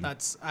 prediction.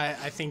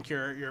 I think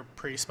you're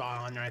pretty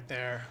spot on right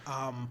there.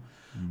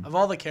 Of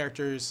all the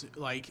characters,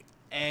 like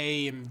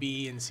A and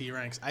B and C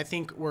ranks, I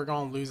think we're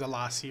going to lose a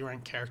lot of C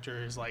rank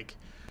characters like,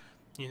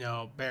 you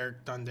know,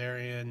 Beric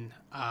Dondarrion,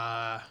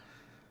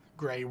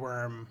 Grey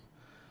Worm.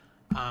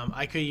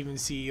 I could even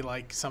see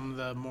like some of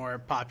the more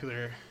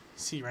popular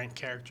C rank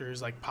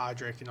characters like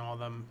Podrick and all of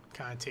them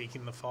kind of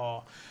taking the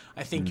fall.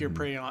 I think you're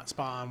pretty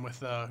spot on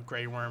with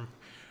Grey Worm.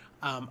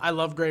 I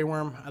love Grey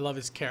Worm. I love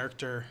his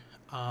character.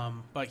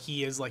 But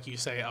he is, like you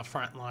say, a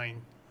frontline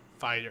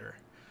fighter.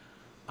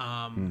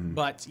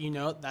 But, you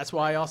know, that's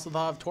why I also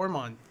thought of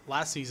Tormund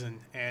last season.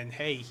 And,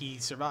 hey, he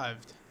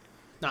survived.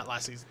 Not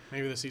last season.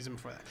 Maybe the season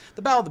before that.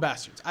 The Battle of the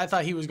Bastards. I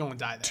thought he was going to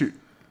die there.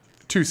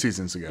 Two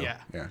seasons ago. Yeah.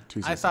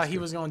 2 seasons I thought he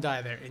ago. was going to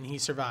die there, and he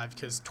survived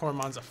because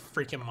Tormund's a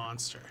freaking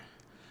monster.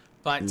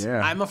 But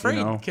Yeah, I'm afraid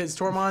you know. because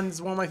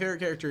Tormund's one of my favorite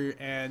characters,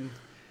 and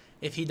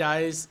if he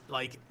dies,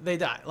 like, they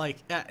die. Like,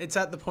 it's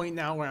at the point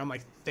now where I'm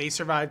like, they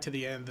survived to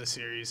the end of the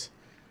series.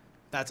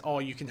 That's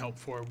all you can hope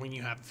for when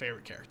you have a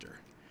favorite character.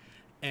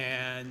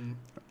 And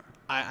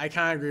I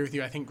kind of agree with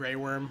you. I think Grey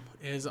Worm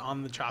is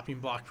on the chopping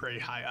block pretty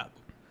high up.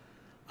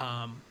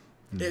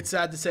 It's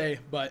sad to say,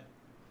 but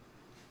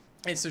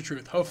it's the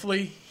truth.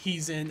 Hopefully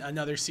he's in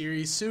another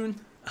series soon.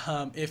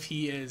 If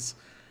he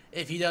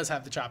does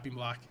have the chopping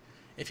block,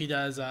 if he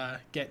does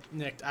get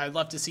nicked, I'd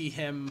love to see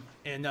him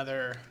in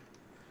another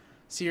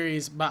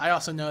series. But I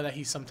also know that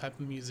he's some type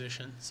of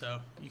musician, so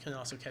you can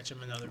also catch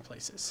him in other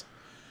places.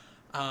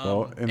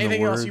 Well,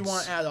 Anything else you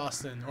want to add,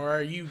 Austin, or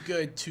are you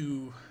good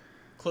to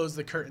close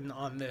the curtain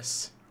on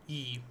this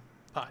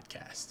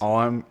podcast?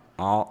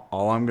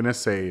 All I'm gonna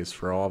say is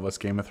for all of us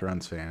Game of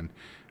Thrones fan,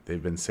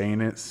 they've been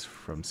saying it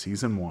from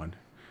season 1.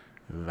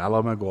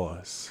 Vala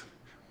Morghulis,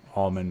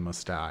 all men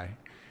must die,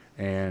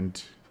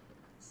 and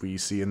we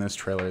see in this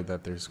trailer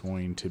that there's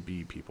going to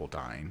be people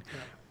dying,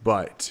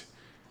 but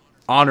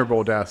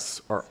honorable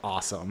deaths are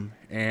awesome,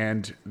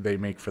 and they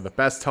make for the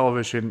best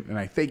television. And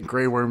I think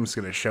Grey Worm's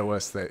going to show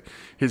us that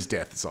his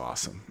death is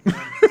awesome.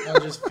 I'll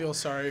just feel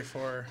sorry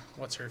for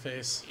what's her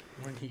face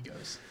when he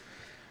goes.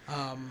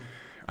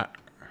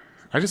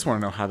 I just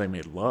want to know how they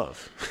made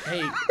love.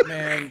 Hey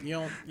man,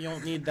 you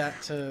don't need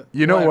that to.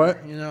 You know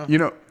whatever, what?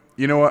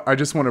 You know what? I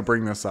just want to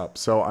bring this up.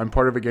 So I'm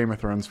part of a Game of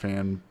Thrones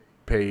fan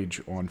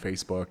page on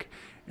Facebook,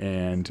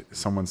 and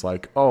someone's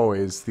like, "Oh,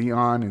 is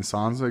Theon and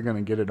Sansa going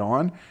to get it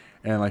on?"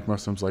 And like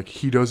most of them's like,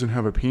 "He doesn't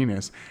have a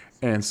penis."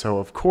 And so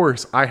of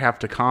course I have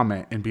to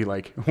comment and be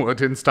like, "Well, it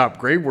didn't stop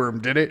Grey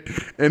Worm, did it?"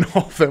 And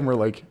all of them were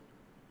like,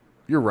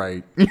 "You're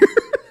right." You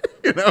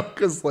know,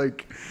 because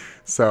like,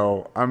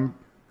 so I'm,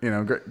 you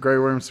know, Grey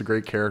Worm's a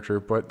great character,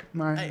 but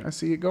I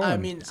see it going. I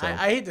mean, so.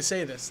 I hate to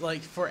say this,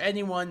 like for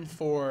anyone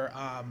for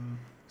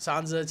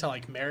Sansa to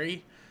like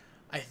marry,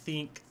 I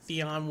think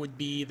Theon would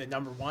be the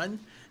number one.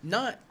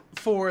 Not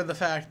for the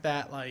fact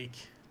that like,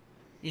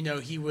 you know,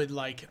 he would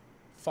like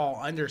fall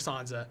under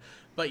Sansa,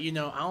 but you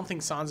know, I don't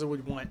think Sansa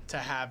would want to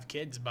have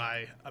kids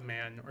by a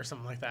man or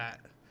something like that.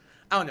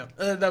 I don't know.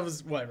 That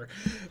was whatever.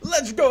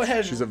 Let's go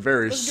ahead. She's a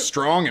very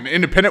strong and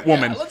independent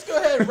woman. Yeah, let's go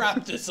ahead and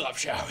wrap this up,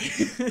 shall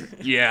we?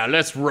 Yeah,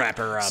 let's wrap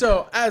her up.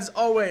 So, as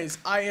always,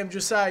 I am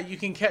Josiah. You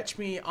can catch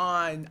me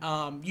on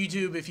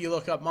YouTube. If you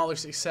look up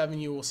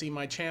Mahler67, you will see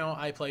my channel.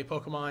 I play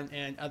Pokemon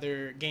and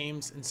other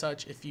games and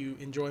such if you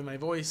enjoy my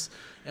voice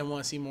and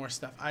want to see more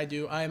stuff I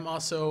do. I am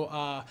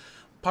also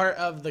part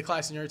of the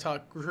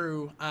ClassyNerdTalk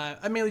crew.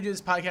 I mainly do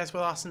this podcast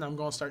with Austin. I'm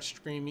going to start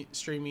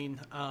streaming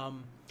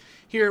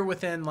here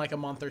within like a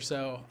month or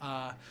so.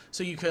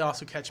 So you could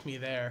also catch me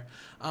there.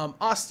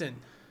 Austin,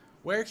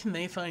 where can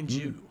they find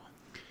you?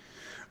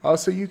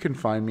 Also, you can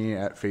find me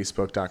at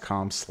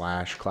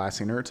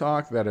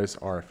facebook.com/ClassyNerdTalk. That is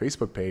our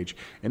Facebook page.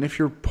 And if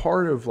you're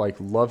part of like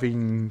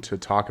loving to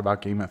talk about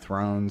Game of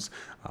Thrones,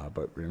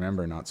 but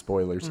remember, not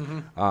spoilers,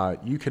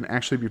 you can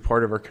actually be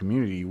part of our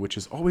community, which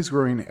is always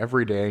growing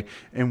every day.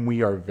 And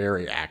we are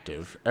very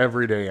active.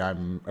 Every day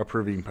I'm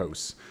approving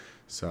posts.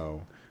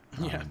 So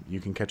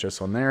you can catch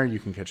us on there. You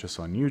can catch us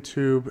on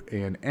YouTube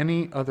and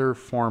any other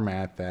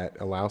format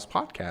that allows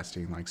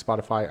podcasting, like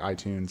Spotify,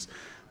 iTunes,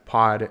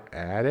 Pod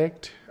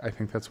Addict, I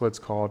think that's what it's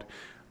called,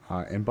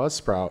 and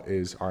Buzzsprout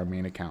is our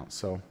main account.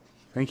 So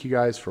thank you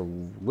guys for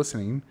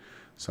listening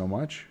so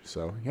much.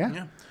 So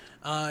yeah.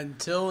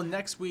 Until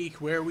next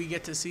week, where we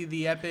get to see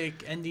the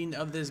epic ending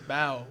of this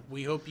bout,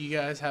 we hope you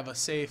guys have a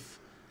safe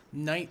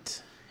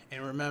night,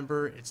 and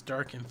remember, it's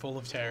dark and full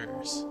of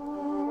terrors.